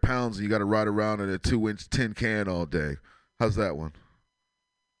 300 pounds and you got to ride around in a 2-inch tin can all day. How's that one?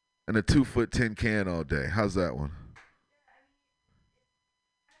 And a 2-foot tin can all day. How's that one?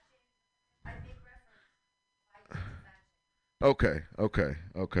 Okay.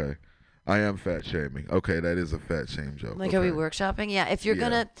 I am fat shaming. Okay, that is a fat shame joke. Like, okay. are we workshopping? Yeah. If you're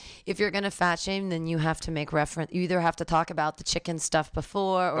gonna fat shame, then you have to make reference. You either have to talk about the chicken stuff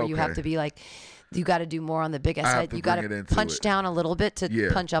before, or you have to be like, you got to do more on the big side. You got to punch down a little bit to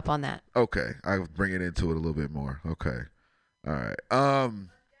punch up on that. Okay, I'll bring it into it a little bit more. Okay, all right.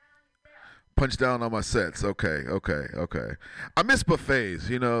 Punch down on my sets. Okay. I miss buffets.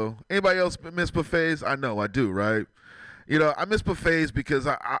 Anybody else miss buffets? I know I do. Right. I miss buffets because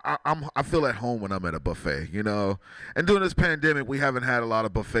I feel at home when I'm at a buffet, And during this pandemic, we haven't had a lot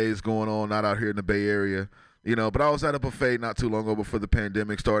of buffets going on, not out here in the Bay Area, But I was at a buffet not too long ago before the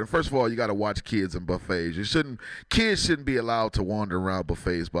pandemic started. First of all, you got to watch kids in buffets. Kids shouldn't be allowed to wander around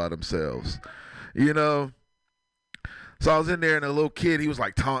buffets by themselves, So I was in there, and a little kid, he was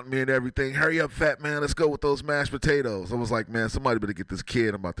like taunting me and everything. Hurry up, fat man, let's go with those mashed potatoes. I was like, man, somebody better get this kid.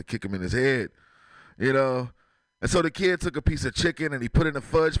 I'm about to kick him in his head, And so the kid took a piece of chicken and he put it in a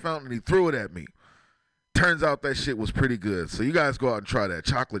fudge fountain and he threw it at me. Turns out that shit was pretty good. So you guys go out and try that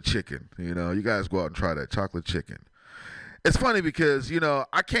chocolate chicken. You guys go out and try that chocolate chicken. It's funny because,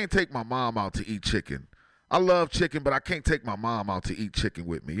 I can't take my mom out to eat chicken. I love chicken, but I can't take my mom out to eat chicken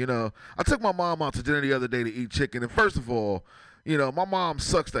with me. I took my mom out to dinner the other day to eat chicken. And first of all, my mom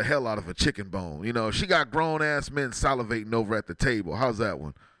sucks the hell out of a chicken bone. She got grown ass men salivating over at the table. How's that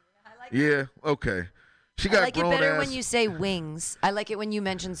one? Yeah, okay. I like it better when you say wings. I like it when you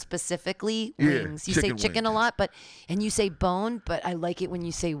mention specifically wings. You say chicken a lot, and you say bone, but I like it when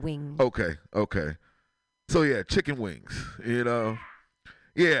you say wings. Okay. So yeah, chicken wings.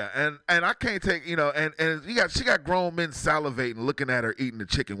 Yeah, and I can't take and she got grown men salivating, looking at her eating the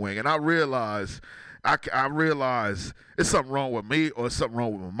chicken wing, and I realize it's something wrong with me or something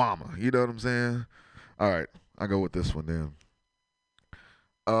wrong with my mama. You know what I'm saying? All right, I go with this one then.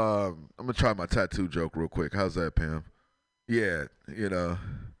 I'm gonna try my tattoo joke real quick. How's that, Pam? Yeah,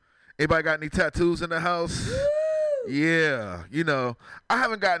 Anybody got any tattoos in the house? Woo! Yeah, I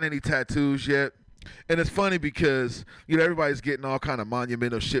haven't gotten any tattoos yet. And it's funny because, everybody's getting all kind of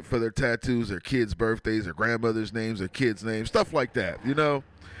monumental shit for their tattoos, their kids' birthdays, their grandmother's names, their kids' names, stuff like that,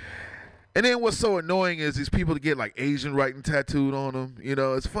 And then what's so annoying is these people that get like Asian writing tattooed on them.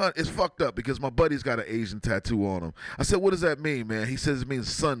 It's fun. It's fucked up because my buddy's got an Asian tattoo on him. I said, what does that mean, man? He says it means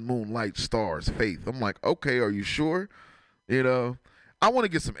sun, moon, light, stars, faith. I'm like, okay, are you sure? I want to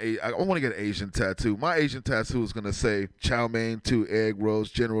get I want to get an Asian tattoo. My Asian tattoo is gonna say chow mein, 2 egg rolls,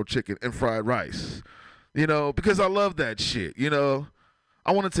 General Chicken, and fried rice. You know, because I love that shit. You know,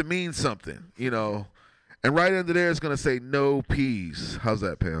 I want it to mean something. You know, and right under there is gonna say no peas. How's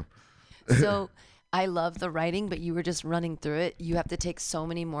that, Pam? So I love the writing, but you were just running through it. You have to take so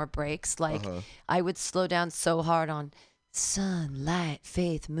many more breaks. Like I would slow down so hard on sun, light,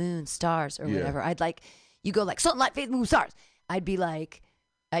 faith, moon, stars, or whatever. I'd like you go like sun, light, faith, moon, stars. I'd be like,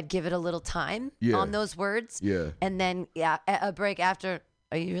 I'd give it a little time on those words. Yeah. And then, a break after,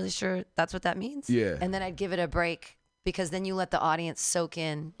 are you really sure that's what that means? Yeah. And then I'd give it a break because then you let the audience soak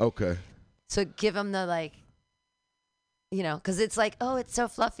in. Okay. So give them the like, you know, because it's like, oh, it's so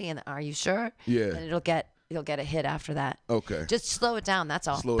fluffy. And are you sure? Yeah. And you'll get a hit after that. Okay. Just slow it down. That's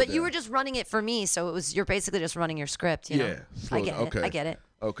all. But you were just running it for me. So you're basically just running your script. You know? I get it. I get it.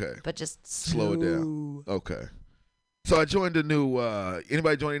 Okay. But just slow it down. Okay. So I joined a new,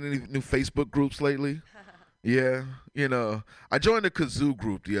 anybody joined any new Facebook groups lately? Yeah, you know, I joined a kazoo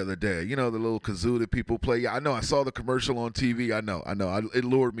group the other day. You know, the little kazoo that people play. Yeah, I know. I saw the commercial on TV. I know. It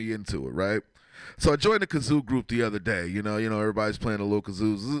lured me into it, right? So I joined a kazoo group the other day. You know, everybody's playing a little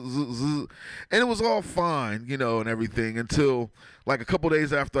kazoo, and it was all fine, you know, and everything until like a couple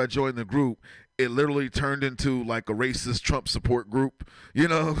days after I joined the group. It literally turned into like a racist Trump support group, you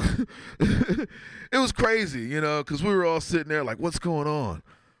know. It was crazy, you know, because we were all sitting there like, what's going on?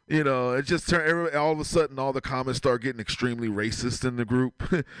 You know, it just turned, all of a sudden all the comments start getting extremely racist in the group,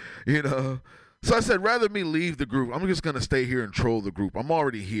 you know. So I said, rather me leave the group, I'm just going to stay here and troll the group. I'm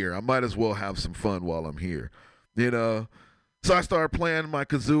already here. I might as well have some fun while I'm here, you know. So I started playing my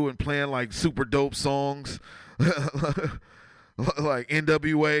kazoo and playing like super dope songs. Like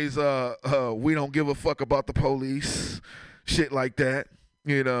NWA's We Don't Give a Fuck About the Police, shit like that,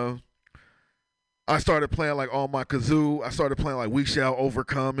 you know. I started playing like on my kazoo. I started playing like We Shall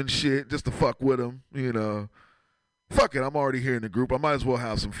Overcome and shit just to fuck with them, you know. Fuck it, I'm already here in the group. I might as well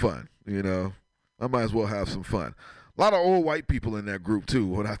have some fun, you know. I might as well have some fun. A lot of old white people in that group too,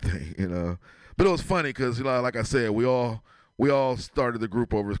 what I think, you know. But it was funny because, you know, like I said, we all started the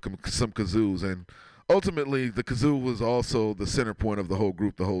group over some kazoos, and ultimately, the kazoo was also the center point of the whole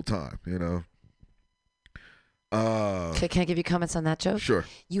group the whole time, you know. Can I give you comments on that, Joe? Sure.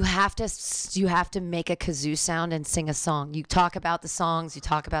 You have to make a kazoo sound and sing a song. You talk about the songs, you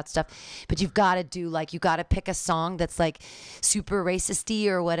talk about stuff, but you've got to pick a song that's like super racist-y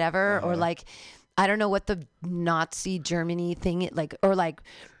or whatever, or like, I don't know what the Nazi Germany thing, like, or like,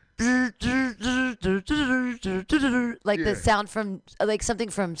 like the sound from like something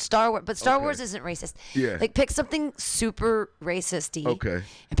from Star Wars, but Star Wars isn't racist. Yeah. Like pick something super racist-y. Okay.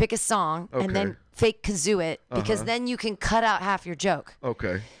 And pick a song and then fake kazoo it because then you can cut out half your joke.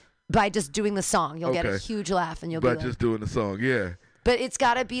 Okay. By just doing the song, you'll get a huge laugh and you'll be like, just doing the song, yeah. But it's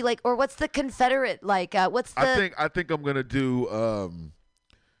got to be like, or what's the Confederate like? What's the? I think I'm gonna do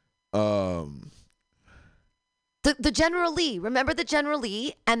The General Lee. Remember the General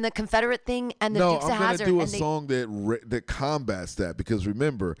Lee and the Confederate thing and the Dukes of Hazzard? No, I'm going to do a song that combats that because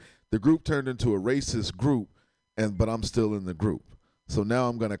remember, the group turned into a racist group, but I'm still in the group. So now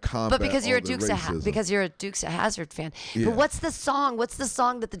I'm going to combat But because you're a Dukes of Hazzard fan. Yeah. But what's the song? What's the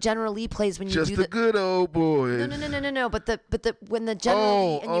song that the General Lee plays when you Just do the good old boys? No. But when the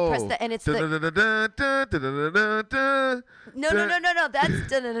General Lee and you press the and it's the No. That's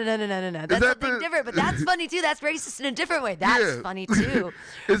That's something different. But that's funny too. That's racist in a different way. That's funny too.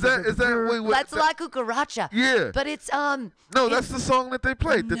 Is that wait, that's La Cucaracha. Yeah. But it's No, that's the song that they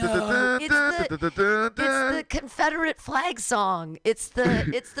played. No, it's the Confederate flag song. It's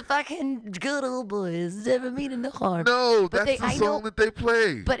the fucking good old boys never meaning no harm. No, that's the song that they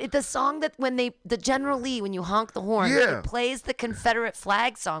play. But the song that the General Lee, when you honk the horn, it plays the Confederate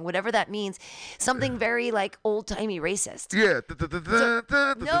flag song, whatever that means, something very like old timey racist. Yeah. No,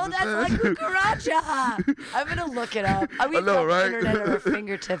 that's like Cucaracha. I'm gonna look it up. I know, right? Internet at our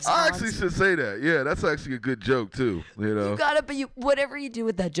fingertips. I actually should say that. Yeah, that's actually a good joke too. You know, you gotta, but whatever you do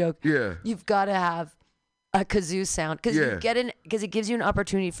with that joke, you've got to have a kazoo sound because it gives you an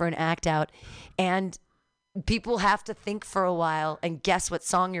opportunity for an act out, and people have to think for a while and guess what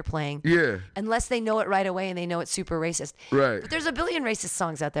song you're playing. Yeah. Unless they know it right away and they know it's super racist. Right. But there's a billion racist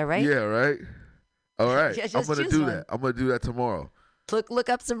songs out there, right? Yeah. Right. All right. I'm gonna do that. I'm gonna do that tomorrow. Look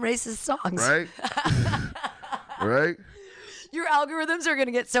up some racist songs. Right. Right. Your algorithms are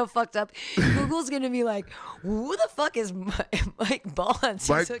gonna get so fucked up. Google's gonna be like, "Who the fuck is Mike Bonds?"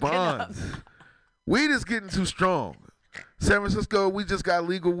 Mike Bonds. Weed is getting too strong. San Francisco, we just got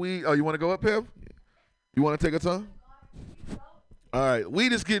legal weed. Oh, you want to go up, Pep? You want to take a time? All right.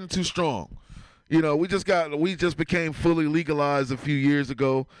 Weed is getting too strong. You know, we just became fully legalized a few years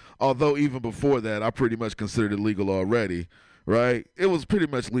ago. Although even before that, I pretty much considered it legal already. Right? It was pretty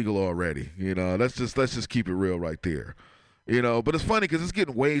much legal already. You know, let's just keep it real right there. You know, but it's funny because it's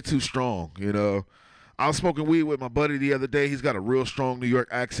getting way too strong. You know, I was smoking weed with my buddy the other day. He's got a real strong New York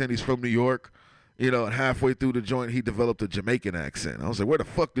accent. He's from New York. You know, and halfway through the joint, he developed a Jamaican accent. I was like, where the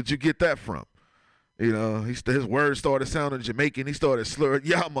fuck did you get that from? You know, his words started sounding Jamaican. He started slurring.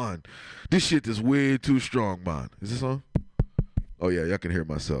 Yeah, man, this shit is way too strong, man. Is this on? Oh, yeah, y'all can hear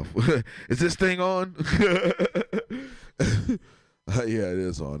myself. Is this thing on? Yeah, it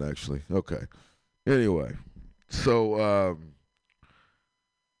is on, actually. Okay. Anyway, so,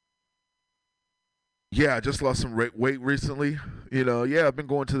 yeah, I just lost some weight recently. You know, yeah, I've been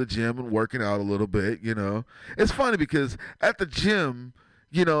going to the gym and working out a little bit, you know. It's funny because at the gym,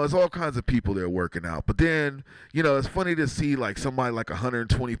 you know, there's all kinds of people there working out. But then, you know, it's funny to see like somebody like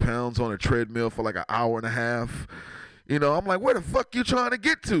 120 pounds on a treadmill for like an hour and a half. You know, I'm like, where the fuck you trying to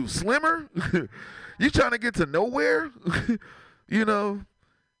get to? Slimmer? You trying to get to nowhere? You know?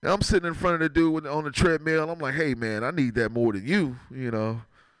 And I'm sitting in front of the dude on the treadmill. I'm like, hey, man, I need that more than you, you know.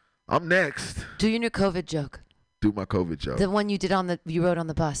 I'm next. Do your new COVID joke. Do my COVID joke. The one you wrote on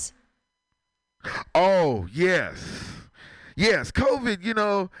the bus. Oh, yes. Yes, COVID, you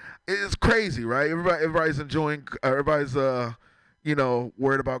know, it's crazy, right? Everybody's enjoying, everybody's, you know,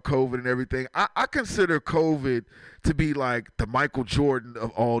 worried about COVID and everything. I consider COVID to be like the Michael Jordan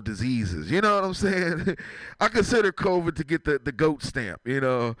of all diseases. You know what I'm saying? I consider COVID to get the GOAT stamp, you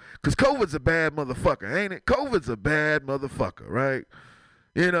know, because COVID's a bad motherfucker, ain't it? COVID's a bad motherfucker, right?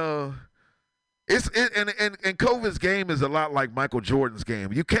 You know, and COVID's game is a lot like Michael Jordan's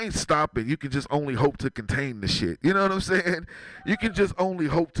game. You can't stop it. You can just only hope to contain the shit. You know what I'm saying? You can just only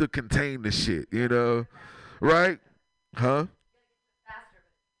hope to contain the shit, you know? Right? Huh?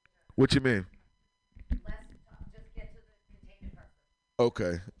 What you mean?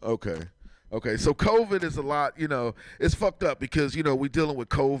 Okay. So COVID is a lot, you know, it's fucked up because, you know, we're dealing with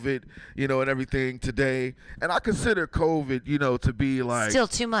COVID, you know, and everything today. And I consider COVID, you know, to be like. Still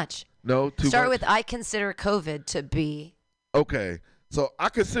too much. No, too much. Start with I consider COVID to be. Okay. So I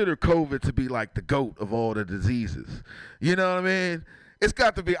consider COVID to be like the GOAT of all the diseases. You know what I mean? It's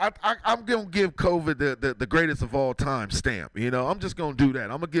got to be. I'm going to give COVID the greatest of all time stamp. You know, I'm just going to do that.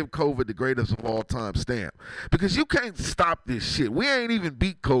 I'm going to give COVID the greatest of all time stamp. Because you can't stop this shit. We ain't even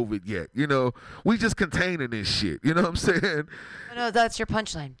beat COVID yet. You know, we just containing this shit. You know what I'm saying? No, that's your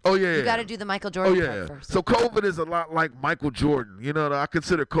punchline. Oh, yeah. You got to do the Michael Jordan part first. So COVID is a lot like Michael Jordan. You know, I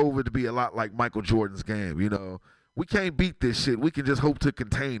consider COVID to be a lot like Michael Jordan's game, you know. We can't beat this shit. We can just hope to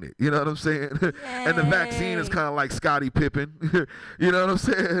contain it. You know what I'm saying? And the vaccine is kind of like Scottie Pippen. You know what I'm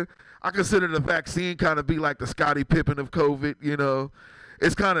saying? I consider the vaccine kind of be like the Scottie Pippen of COVID. You know,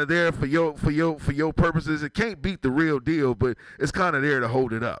 it's kind of there for your purposes. It can't beat the real deal, but it's kind of there to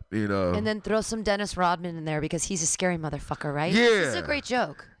hold it up. You know. And then throw some Dennis Rodman in there because he's a scary motherfucker, right? Yeah. This is a great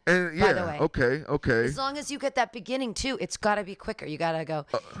joke. And by the way. Okay. As long as you get that beginning too, it's got to be quicker. You got to go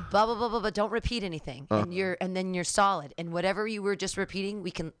blah blah blah blah, but don't repeat anything. And then you're solid. And whatever you were just repeating, we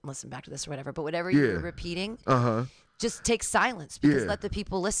can listen back to this or whatever. But whatever you were repeating, just take silence because let the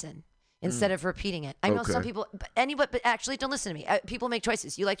people listen instead of repeating it. I know some people, but actually, don't listen to me. People make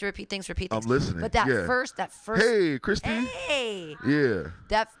choices. You like to repeat things. I'm listening. But that first. Hey, Christy. Hey. Yeah.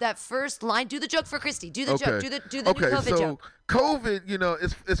 That first line. Do the joke for Christy. Do the joke. Do the new COVID joke. COVID, you know,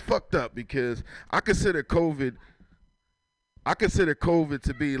 it's fucked up because I consider COVID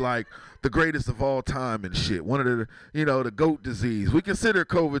to be like the greatest of all time and shit. One of the, you know, the GOAT disease. We consider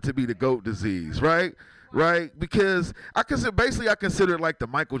COVID to be the GOAT disease, right? Right? Because I consider it like the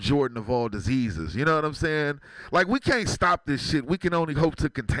Michael Jordan of all diseases. You know what I'm saying? Like, we can't stop this shit. We can only hope to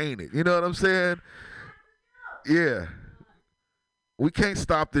contain it. You know what I'm saying? Yeah. We can't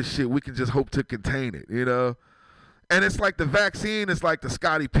stop this shit. We can just hope to contain it, you know? And it's like the vaccine is like the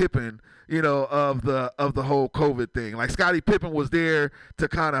Scottie Pippen, you know, of the whole COVID thing. Like Scottie Pippen was there to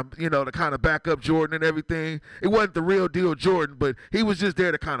kind of back up Jordan and everything. It wasn't the real deal Jordan, but he was just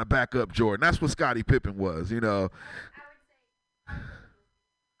there to kind of back up Jordan. That's what Scottie Pippen was, you know.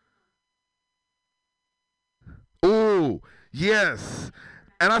 Ooh, yes.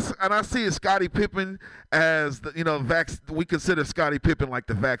 And I see Scottie Pippen as the, you know, we consider Scottie Pippen like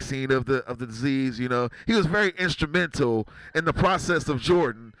the vaccine of the disease. You know, he was very instrumental in the process of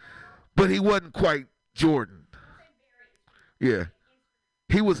Jordan, but he wasn't quite Jordan. Yeah,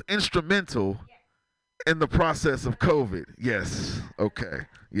 he was instrumental in the process of COVID. Yes. Okay.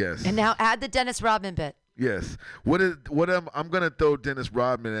 Yes. And now add the Dennis Rodman bit. Yes. I'm gonna throw Dennis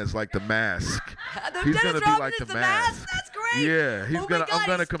Rodman as like the mask. He's Dennis gonna be Rodman like is the the mask. mask. That's great. great. Yeah, Oh my God, I'm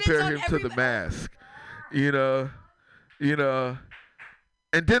gonna he spits compare on him to every the Mask. You know.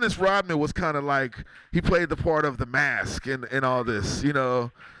 And Dennis Rodman was kind of like he played the part of the Mask and all this.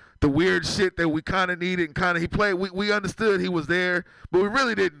 The weird shit that we kind of needed and kind of he played. We understood he was there, but we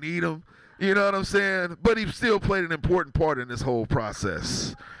really didn't need him. You know what I'm saying? But he still played an important part in this whole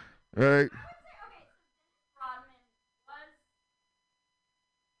process, right?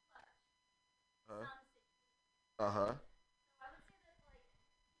 Uh-huh.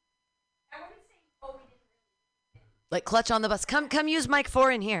 Like Clutch on the bus. Come use Mike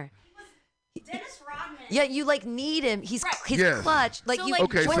 4 in here. Dennis Rodman. Yeah, you need him. He's Yes. clutch. Like So, you like,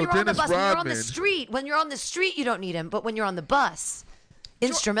 Okay, when so you're on the Dennis bus, when you're on the Rodman- street, you don't need him, but when you're on the bus,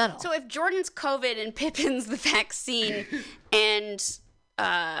 instrumental. So if Jordan's COVID and Pippen's the vaccine, and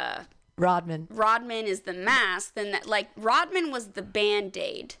Rodman is the Mask, then Rodman was the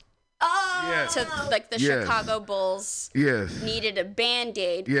Band-Aid. Oh, Yes. To the Yes. Chicago Bulls Yes. needed a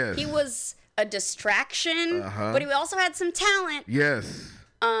Band-Aid. Yes. He was a distraction, Uh-huh. but he also had some talent. Yes.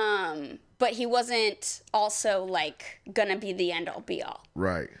 But he wasn't also gonna be the end all be all.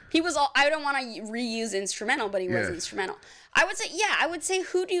 Right. He was all. I don't want to reuse instrumental, but he was Yes. instrumental. I would say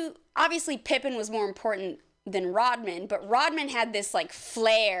obviously Pippen was more important than Rodman, but Rodman had this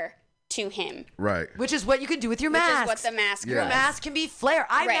flair to him. Right. Which is what you can do with your Which mask. is what the mask Your was. mask can be flair.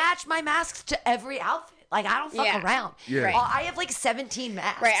 I Right. match my masks to every outfit. I don't fuck Yeah. around. Yeah. Right. I have 17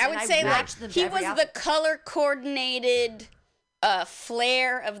 masks. Right. I and would say match them to he every was outfit. the color coordinated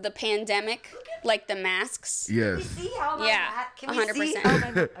flair of the pandemic, like the masks. Yes. See how my Yeah, hat? Can we 100%. see? Oh, my,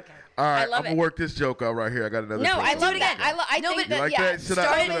 okay. All right, love I'm gonna it. work this joke out right here. I got another. No, joke. I love it that. again. I No, think but- You like yeah, that? Should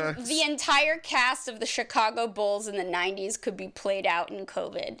I- the entire cast of the Chicago Bulls in the '90s could be played out in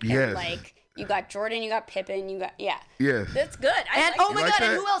COVID. Yes. And, you got Jordan, you got Pippen, Yes. That's good. And like my like God,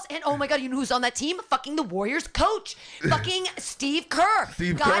 and that? who else? And oh my God, you know who's on that team? Fucking the Warriors coach. Fucking Steve Kerr.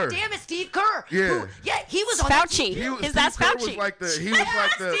 Steve God Kerr. damn it, Steve Kerr. Yeah. He was on that Fauci. team. He was, Is that Steve Kerr Fauci? was like the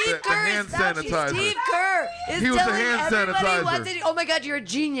the Kerr hand is Fauci. sanitizer. Steve Kerr is He was the telling hand everybody sanitizer. what to do. Oh my God, you're a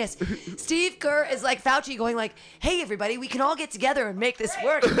genius. Steve Kerr is like Fauci going hey everybody, we can all get together and make this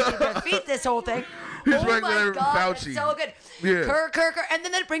work. We can defeat this whole thing. He's oh regular my God, Fauci. it's so good. Yeah. Kerr. And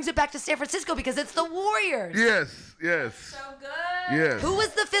then it brings it back to San Francisco because it's the Warriors. Yes. So good. Yes. Who was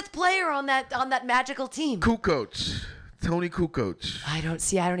the fifth player on that magical team? Kukoc. Tony Kukoc. I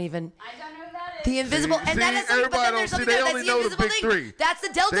don't even. I don't know who that is. The invisible, See, and that is something, but everybody then don't there's see, something they that's only the know the invisible big thing. three. That's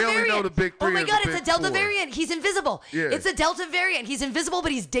the Delta They only variant. know the big Oh three my and God, the it's a big Delta four. variant. He's invisible. Yeah. It's a Delta variant. He's invisible,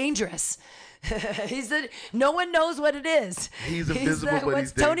 but he's dangerous. No one knows what it is. He's invisible, but what's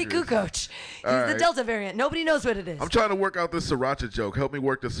he's Tony dangerous. Kukoc. He's All the right. Delta variant. Nobody knows what it is. I'm trying to work out this sriracha joke. Help me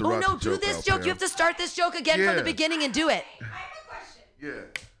work this sriracha Oh joke no, do this out, joke. Pam. You have to start this joke again from Yeah. the beginning and do it. I have a question. Yeah.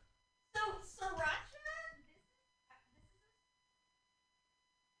 So sriracha.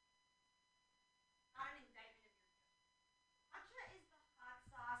 Not an indictment of your sriracha is the hot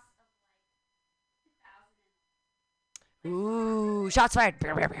sauce of 2000. Ooh, shots fired.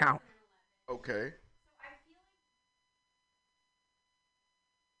 Okay.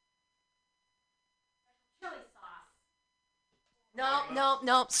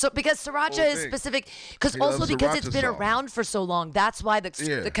 No. So because sriracha is thing. specific, because He also loves because it's sriracha been sauce. around for so long. That's why the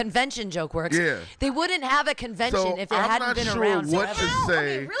Yeah. convention joke works. Yeah. They wouldn't have a convention So if it I'm hadn't not been sure around what forever. to say.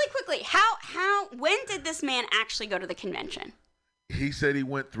 Okay, really quickly, when did this man actually go to the convention? He said he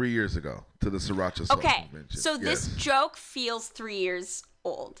went 3 years ago to the sriracha sauce Okay, convention. so this Yes. joke feels 3 years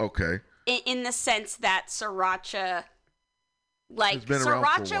old. Okay. In the sense that sriracha, It's been around for a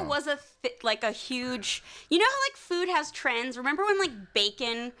sriracha while. was a huge. You know how food has trends. Remember when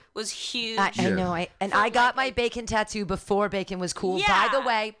bacon was huge? I know. I got my bacon tattoo before bacon was cool. Yeah.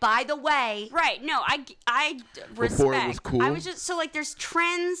 By the way. Right. No, I respect. Before it was cool? I was just there's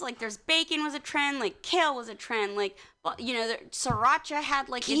trends. There's bacon was a trend. Kale was a trend. Sriracha had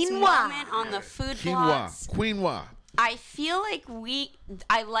its Quinoa. moment on the food blogs. Quinoa. I feel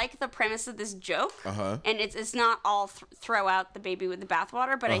I like the premise of this joke, and it's not all throw out the baby with the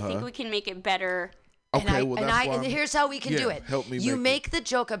bathwater, but I think we can make it better. Okay, well, that's why and here's how we can do it. Help me you make make the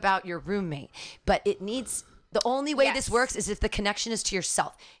joke about your roommate, but it needs. The only way this Yes. works is if the connection is to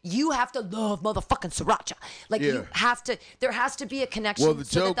yourself. You have to love motherfucking sriracha. You have to. There has to be a connection Well, the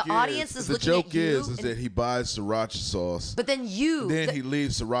so joke that the audience is looking at you. is that he buys sriracha sauce. But then he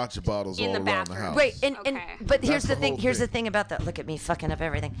leaves sriracha bottles In all the around the bathroom. house. Wait, but here's That's the the thing. whole Here's the thing. thing about that. Look at me fucking up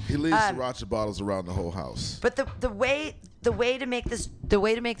everything. He leaves sriracha bottles around the whole house. But the way the way to make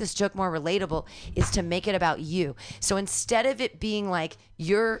this joke more relatable is to make it about you. So instead of it being like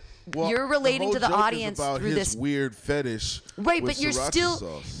you're relating to the audience about through his this weird fetish, right? with But you're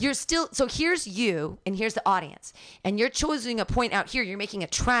sriracha still. So here's you, and here's the audience, and you're choosing a point out here. You're making a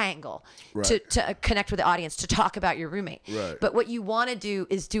triangle to connect with the audience, to talk about your roommate. Right. But what you want to do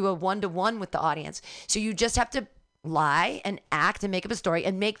is do a 1-to-1 with the audience. So you just have to lie and act and make up a story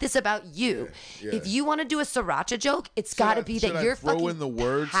and make this about you. Yeah. If you want to do a sriracha joke, it's got to be that you're throw fucking in the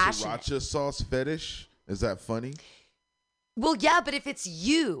word passionate. sriracha sauce fetish. Is that funny? Well, yeah, but if it's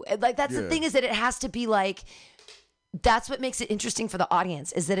you, like that's the thing, is that it has to be like, that's what makes it interesting for the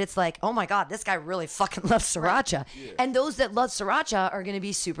audience, is that it's like, oh my God, this guy really fucking loves sriracha. Yeah. And those that love sriracha are going to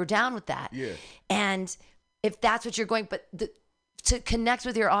be super down with that. Yeah. And if that's what you're going, but to connect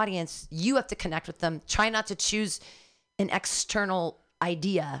with your audience, you have to connect with them. Try not to choose an external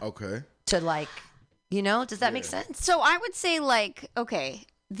idea. Okay. To like, does that make sense? So I would say like, okay,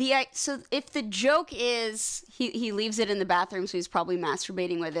 so if the joke is he leaves it in the bathroom, so he's probably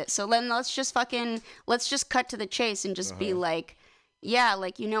masturbating with it. So then let's just cut to the chase and just be like, yeah,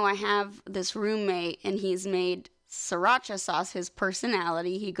 like, I have this roommate and he's made sriracha sauce his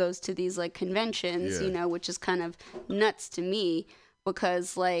personality. He goes to these like conventions, which is kind of nuts to me,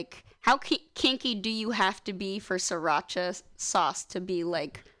 because like, how kinky do you have to be for sriracha sauce to be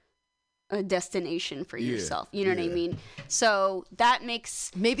like a destination for yourself? You know what I mean? So that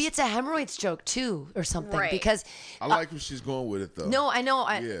makes, maybe it's a hemorrhoids joke too or something, right? Because I like where she's going with it though. No, I know.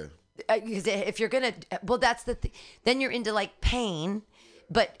 Yeah. Because if you're gonna, well, that's the thing. Then you're into like pain.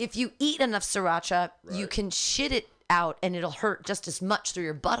 But if you eat enough sriracha, you can shit it out and it'll hurt just as much through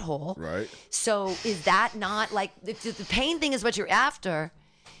your butthole. Right. So is that not like, if the pain thing is what you're after,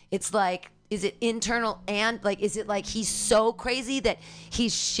 it's like, is it internal and like, is it like he's so crazy that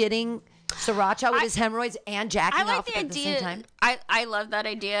he's shitting sriracha with his hemorrhoids and jacking off at the same time? I love that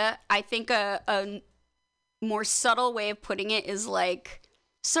idea. I think a more subtle way of putting it is like,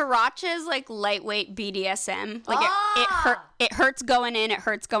 sriracha is like lightweight BDSM. Like it hurts going in, it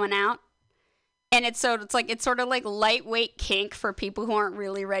hurts going out. And it's sort of like lightweight kink for people who aren't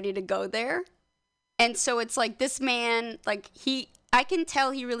really ready to go there. And so it's like this man, like I can tell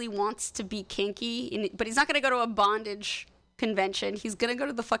he really wants to be kinky, but he's not going to go to a bondage convention. He's going to go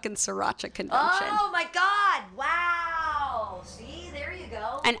to the fucking sriracha convention. Oh my God. Wow. See, there you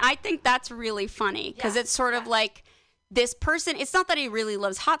go. And I think that's really funny because it's sort of like, this person, it's not that he really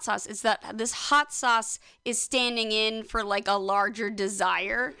loves hot sauce, it's that this hot sauce is standing in for like a larger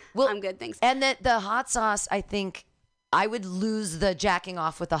desire. Well, I'm good, thanks. And that the hot sauce, I think I would lose the jacking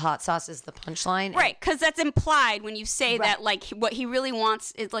off with the hot sauce as the punchline. Right, because that's implied when you say that, like, what he really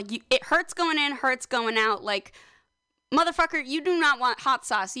wants is like, it hurts going in, hurts going out. Like, motherfucker, you do not want hot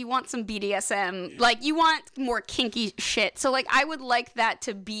sauce. You want some BDSM. Like, you want more kinky shit. So, like, I would like that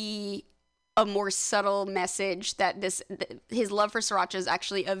to be a more subtle message that his love for sriracha is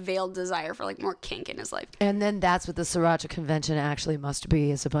actually a veiled desire for like more kink in his life. And then that's what the sriracha convention actually must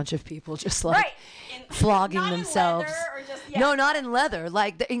be, is a bunch of people just like flogging themselves. No, not in leather,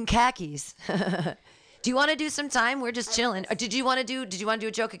 like in khakis. Do you want to do some time? We're just chilling. Did you want to do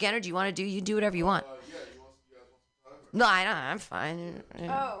a joke again, or do you want to do whatever you want? No, I'm fine.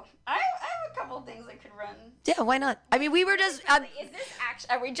 Oh, I have a couple of things I could run. Yeah, why not? I mean, we were just. Is this actually?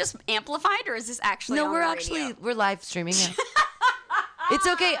 Are we just amplified, or is this actually? No, on we're the actually radio? we're live streaming. Yeah. It's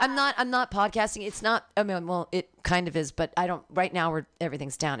okay. I'm not podcasting. It's not. I mean, well, it kind of is, but I don't. Right now,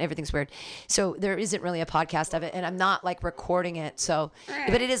 everything's down. Everything's weird. So there isn't really a podcast of it, and I'm not like recording it. So,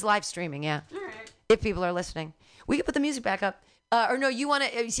 but it is live streaming. Yeah. All right. If people are listening, we can put the music back up. Or no, you want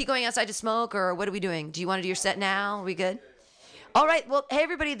to? Is he going outside to smoke, or what are we doing? Do you want to do your set now? Are we good? All right. Well, hey,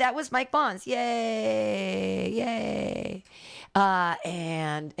 everybody, that was Mike Bonds. Yay. Yay.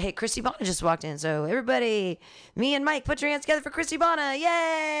 And, hey, Christy Bonner just walked in. So, everybody, me and Mike, put your hands together for Christy Bonner.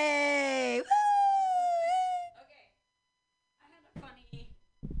 Yay. Woo.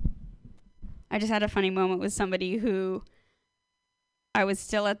 I just had a funny moment with somebody who I was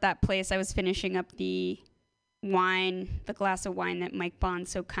still at that place. I was finishing up the glass of wine that Mike Bond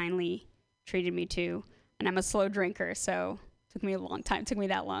so kindly treated me to. And I'm a slow drinker, so it took me a long time. It took me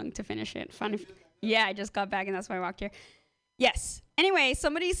that long to finish it. Yeah, I just got back, and that's why I walked here. Yes. Anyway,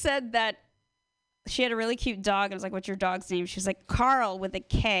 somebody said that she had a really cute dog. I was like, what's your dog's name? She was like, Carl with a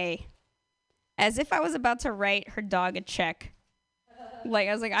K. As if I was about to write her dog a check. Like,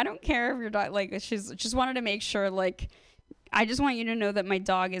 I was like, I don't care if your dog, like, she's just wanted to make sure, like, I just want you to know that my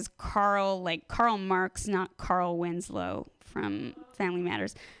dog is Carl, like Karl Marx, not Carl Winslow from Family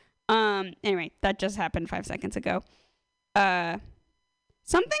Matters. Anyway, that just happened 5 seconds ago. Something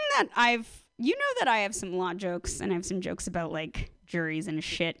that I've you know that I have some law jokes and I have some jokes about like juries and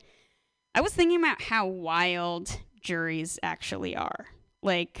shit. I was thinking about how wild juries actually are.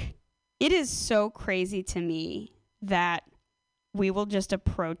 Like, it is so crazy to me that we will just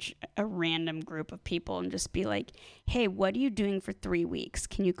approach a random group of people and just be like, hey, what are you doing for 3 weeks?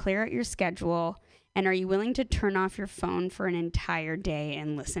 Can you clear out your schedule? And are you willing to turn off your phone for an entire day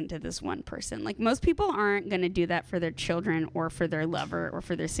and listen to this one person? Like, most people aren't going to do that for their children or for their lover or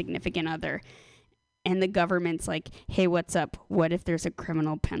for their significant other. And the government's like, hey, what's up? What if there's a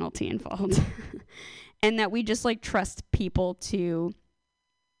criminal penalty involved? And that we just like trust people to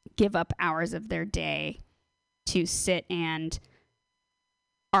give up hours of their day to sit and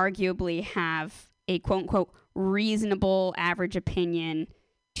arguably have a quote-unquote reasonable average opinion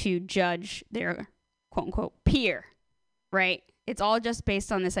to judge their quote-unquote peer, right? It's all just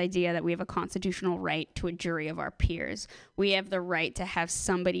based on this idea that we have a constitutional right to a jury of our peers. We have the right to have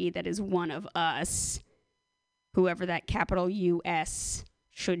somebody that is one of us, whoever that capital U.S.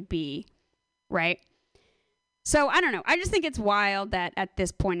 should be, right? So, I don't know. I just think it's wild that at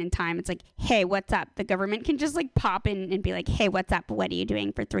this point in time, it's like, hey, what's up? The government can just like pop in and be like, hey, what's up? What are you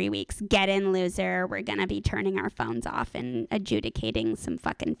doing for 3 weeks? Get in, loser. We're going to be turning our phones off and adjudicating some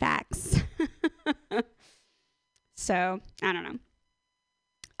fucking facts. So, I don't know.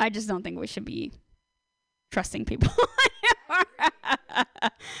 I just don't think we should be trusting people.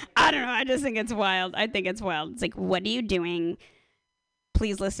 I don't know. I just think it's wild. I think it's wild. It's like, what are you doing?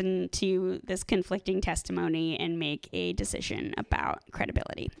 Please listen to this conflicting testimony and make a decision about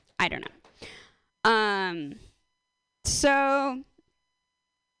credibility. I don't know. So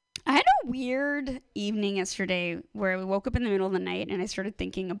I had a weird evening yesterday where I woke up in the middle of the night and I started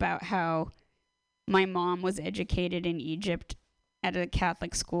thinking about how my mom was educated in Egypt at a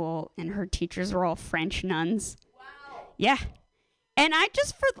Catholic school and her teachers were all French nuns. Wow. Yeah. And I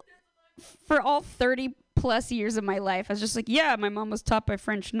just, for all 30 plus years of my life, I was just like, yeah, my mom was taught by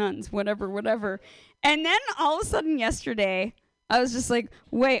French nuns, whatever. And then all of a sudden yesterday, I was just like,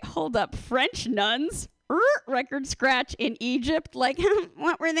 wait, hold up, French nuns? Record scratch in Egypt? Like,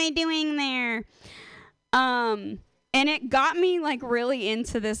 what were they doing there? And it got me like really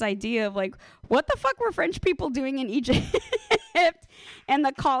into this idea of like, what the fuck were French people doing in Egypt? And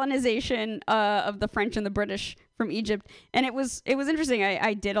the colonization of the French and the British from Egypt. And it was interesting.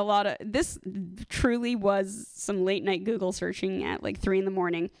 I did a lot of this. Truly was some late night Google searching at like 3 a.m.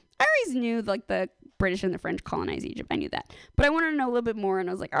 I always knew like the British and the French colonized Egypt. I knew that, but I wanted to know a little bit more. And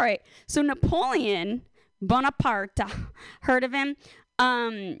I was like, all right, so Napoleon Bonaparte, heard of him?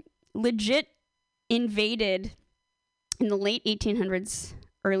 Legit invaded in the late 1800s,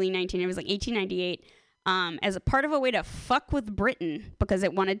 early 1900s. It was like 1898. As a part of a way to fuck with Britain because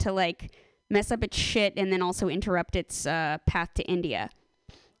it wanted to like mess up its shit and then also interrupt its path to India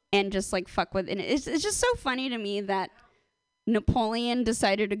and just like fuck with. And it's just so funny to me that Napoleon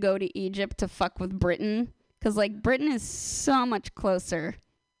decided to go to Egypt to fuck with Britain because like Britain is so much closer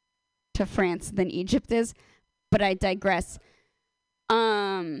to France than Egypt is. But I digress.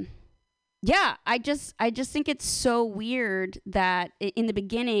 Yeah, I just think it's so weird that in the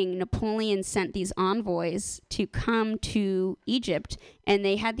beginning, Napoleon sent these envoys to come to Egypt, and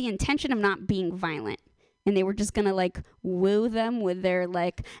they had the intention of not being violent. And they were just going to, like, woo them with their,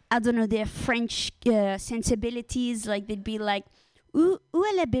 like, I don't know, their French sensibilities. Like, they'd be like, où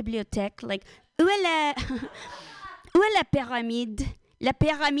est la bibliothèque? Like, où est la pyramide? La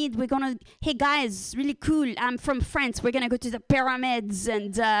pyramide, we're gonna, hey guys, really cool, I'm from France, we're gonna go to the pyramids,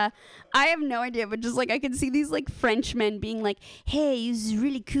 and I have no idea, but just like, I can see these like Frenchmen being like, hey, it's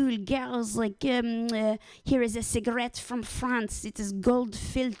really cool, girls, like, here is a cigarette from France, it is gold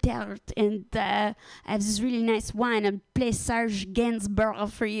filtered, and I have this really nice wine, and play Serge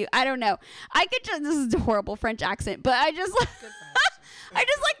Gainsbourg for you. I don't know, I could just, this is a horrible French accent, but I just like, I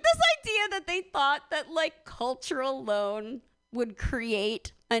just like this idea that they thought that like culture alone would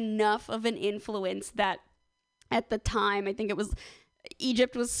create enough of an influence that at the time, I think it was,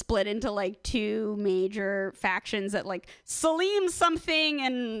 Egypt was split into like 2 major factions that like Salim something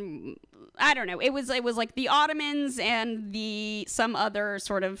and I don't know. It was like the Ottomans and some other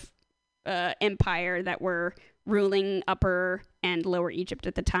sort of empire that were ruling Upper and Lower Egypt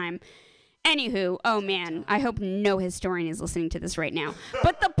at the time. Anywho, oh man, I hope no historian is listening to this right now.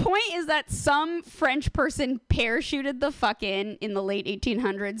 But the point is that some French person parachuted the fuck in the late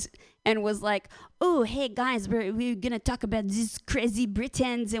 1800s and was like, oh, hey guys, we're going to talk about these crazy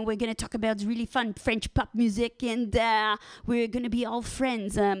Britons and we're going to talk about really fun French pop music and we're going to be all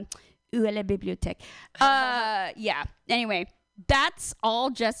friends. Où est la bibliothèque? Yeah, anyway, that's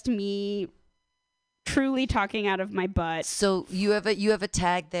all just me truly talking out of my butt. So you have a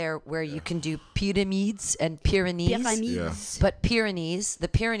tag there where you can do pyramids and Pyrenees. Pyramids. But the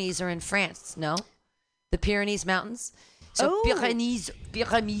Pyrenees are in France, no? The Pyrenees Mountains. So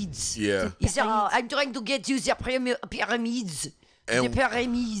pyramids. Yeah. He said, I'm trying to get you the pyramids. The And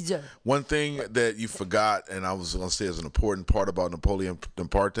pyramids. one thing that you forgot, and I was going to say is an important part about Napoleon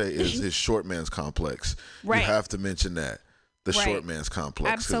Bonaparte, is his short man's complex. Right. You have to mention that. The Right. short man's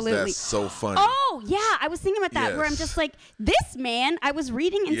complex. 'Cause Absolutely. That's so funny. Oh, yeah. I was thinking about that where I'm Yes. just like, this man, I was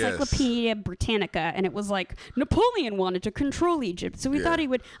reading Encyclopedia Britannica and it was like, Napoleon wanted to control Egypt. So he thought he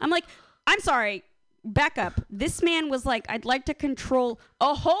would. I'm like, I'm sorry. Back up. This man was like, I'd like to control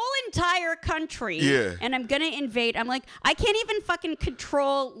a whole entire country. Yeah. And I'm going to invade. I'm like, I can't even fucking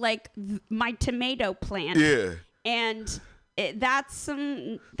control like my tomato plant. Yeah. And that's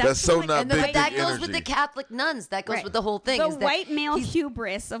some. That's so like, not big, But that big goes energy. with the Catholic nuns. That goes Right. with the whole thing. The is that white male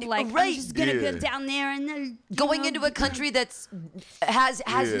hubris of like, I'm just gonna go down there and then going into a country that's has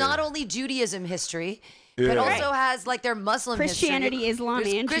Yeah. not only Judaism history, Yeah. but Right. also has like their Muslim Christianity, history. Islam,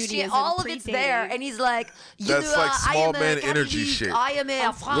 There's and Judaism all of it's there, predating. and he's like, That's like I small am a man Catholic, energy shit. I am a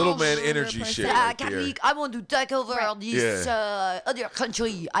Little France, man energy shit right there. Catholic. I want to take over this other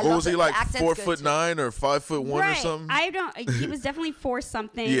country. I What love was he it. like? The accent's good, 4'9" or 5'1" or Right. something? I don't. He was definitely for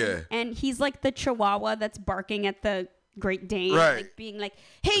something. Yeah. And he's like the Chihuahua that's barking at the Great Dane, Right. like being like,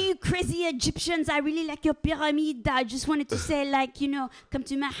 "Hey, you crazy Egyptians! I really like your pyramid. I just wanted to say, like, come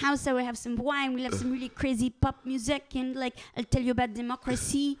to my house. I will have some wine. We'll have some really crazy pop music, and like, I'll tell you about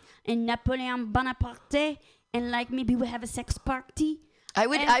democracy and Napoleon Bonaparte, and like maybe we'll have a sex party." I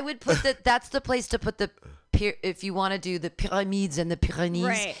would put that's the place to put the if you want to do the pyramids and the Pyrenees.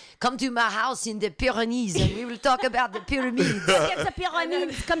 Right. Come to my house in the Pyrenees and we will talk about the pyramids. Look at the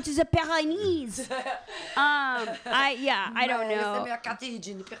pyramids. Come to the Pyrenees. I don't know.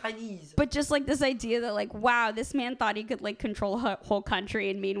 But just like this idea that like, wow, this man thought he could like control a whole country,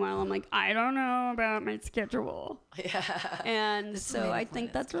 and meanwhile I'm like, I don't know about my schedule. Yeah. And so I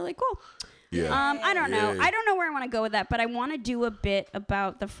think that's really cool. Yeah. I don't know. Yeah. I don't know where I want to go with that, but I want to do a bit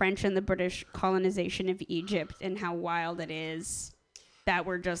about the French and the British colonization of Egypt and how wild it is that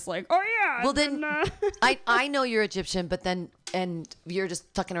we're just like, oh yeah. Well, then I know you're Egyptian, but then and you're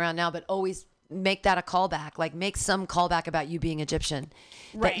just tucking around now, but always make that a callback. Like make some callback about you being Egyptian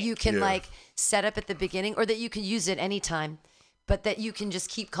Right. that you can Yeah. like set up at the beginning, or that you can use it anytime, but that you can just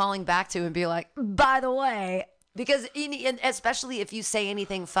keep calling back to and be like, by the way. Because and especially if you say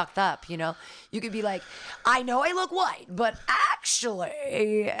anything fucked up, you could be like, I know I look white, but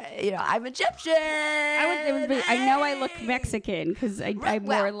actually, I'm Egyptian. I know I look Mexican because I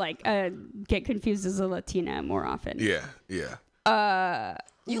more like get confused as a Latina more often. Yeah.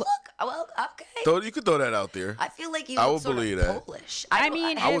 You look well, okay. You could throw that out there. I feel like you I look would sort believe of that. Polish. I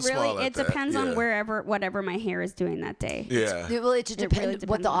mean, I would it smile really at that, depends on yeah. whatever my hair is doing that day. Yeah. Well, it just It depends really what depends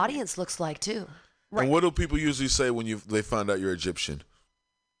the on the audience looks like too. And what do people usually say when they find out you're Egyptian?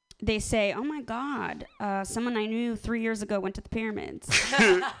 They say, "Oh my God, someone I knew 3 years ago went to the pyramids."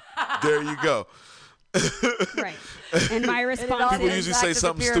 There you go. Right. And my response People is, usually say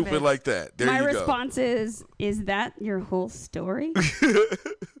something stupid like that. There my you go. response is that your whole story?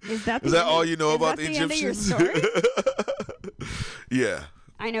 Is that all you know about the end of your Egyptians? story? Yeah.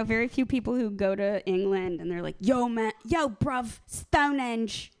 I know very few people who go to England and they're like, yo, bruv,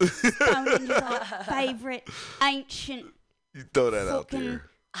 Stonehenge. Stonehenge is our favorite ancient. You throw that out fucking- there.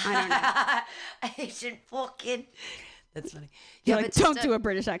 I don't know. Asian fucking. That's funny. You're Yeah, like, but don't just, do a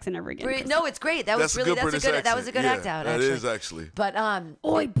British accent ever again. No, it's great. That was really British that was a good accent. act out. That Actually. is actually. But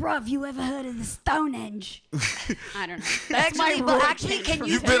Oi, bruv, you ever heard of the Stonehenge? I don't know. That's actually, can you?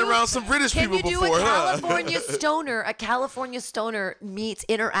 You've been around some British Can people you do before, a huh? California stoner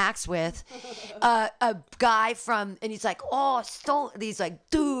interacts with a guy from, and he's like, oh, he's like,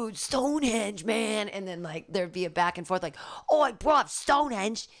 dude, Stonehenge, man, and then like there'd be a back and forth, like, oh, I brought up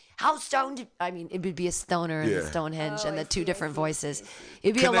Stonehenge. How stoned? I mean, it would be a stoner and Yeah. the Stonehenge and the two different voices.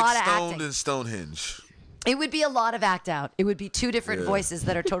 It'd be a lot of Stoned acting. and Stonehenge. It would be a lot of act out. It would be two different Yeah. voices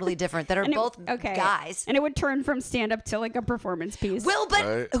that are totally different, that are And both guys. And it would turn from stand up to like a performance piece. Well, but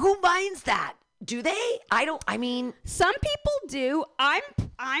Right. who minds that? Do they? I mean, some people do.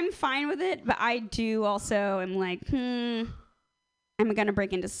 I'm fine with it, but I do also am like, am I gonna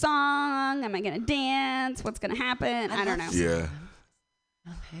break into song? Am I gonna dance? What's gonna happen? I don't know. Yeah.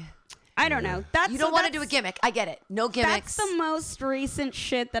 Okay. I don't know. You don't want to do a gimmick. I get it. No gimmicks. That's the most recent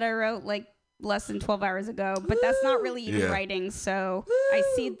shit that I wrote like less than 12 hours ago, but that's not really even Yeah. writing, so I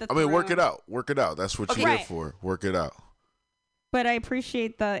see the I mean, work throw. it out. Work it out. That's what you're Right. here for. Work it out. But I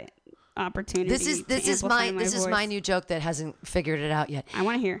appreciate the opportunity. This is to amplify my voice. new joke that hasn't figured it out yet. I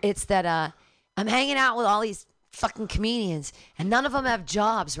want to hear. It's that I'm hanging out with all these fucking comedians, and none of them have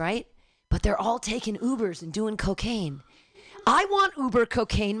jobs, right? But they're all taking Ubers and doing cocaine. I want Uber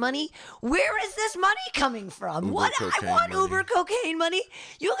cocaine money. Where is this money coming from? Uber What? I cocaine want money. Uber cocaine money.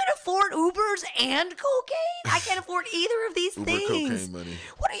 You can afford Ubers and cocaine? I can't afford either of these Uber things. cocaine money.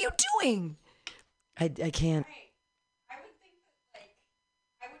 What are you doing? I can't.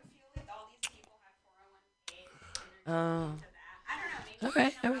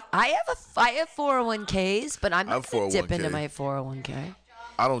 Okay. I have 401ks, but I'm I not have gonna dip 401k. into my 401k.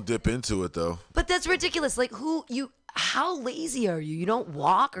 I don't dip into it though. But that's ridiculous. Like, how lazy are you? You don't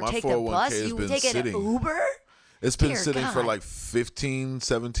walk or My take the 401k bus. has You been take sitting. an Uber. It's been Dear sitting for God. like 15,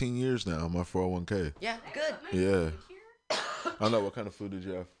 17 years now, my 401k. Yeah, good. Yeah. I know. What kind of food did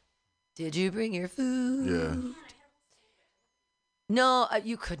you have? Did you bring your food? Yeah. No,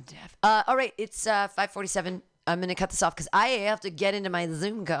 you couldn't have. All right, it's 5:47. I'm gonna cut this off because I have to get into my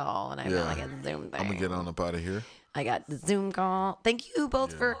Zoom call, and I'm Yeah. like a Zoom thing. I'm going to get on up out of here. I got the Zoom call. Thank you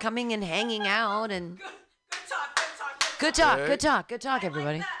both for coming and hanging out and good talk, Hey. good talk, good talk,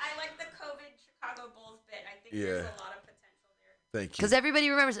 everybody. I like the COVID Chicago Bulls bit. I think Yeah. there's a lot of potential there. Thank you. Because everybody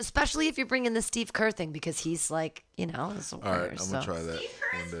remembers, especially if you're bringing the Steve Kerr thing, because he's like, this All right. warrior, I'm going to so. try that. Steve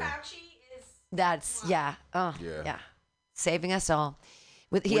Kerr's one day. Fauci is That's yeah. Oh Yeah. yeah. Saving us all.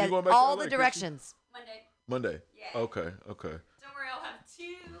 With he When you had going back to all LA, the Chrissy? directions. Monday? Yeah. Okay. Don't worry, I'll have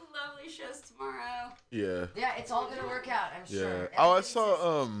 2 lovely shows tomorrow. Yeah. Yeah, it's all gonna work out, I'm Yeah. sure. Oh, I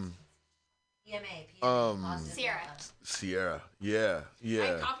saw EMA, Sierra. Sierra. Yeah. I Yeah.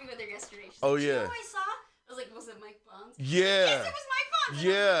 had coffee with her yesterday. She's Oh, like, "Do you know yeah. who I saw?" I was like, "Was it Mike Bonds?" Yeah. Yes, it was Mike Bonds.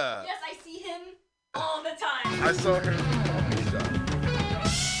 And I was like, Yeah. yes, I see him all the time. I saw her.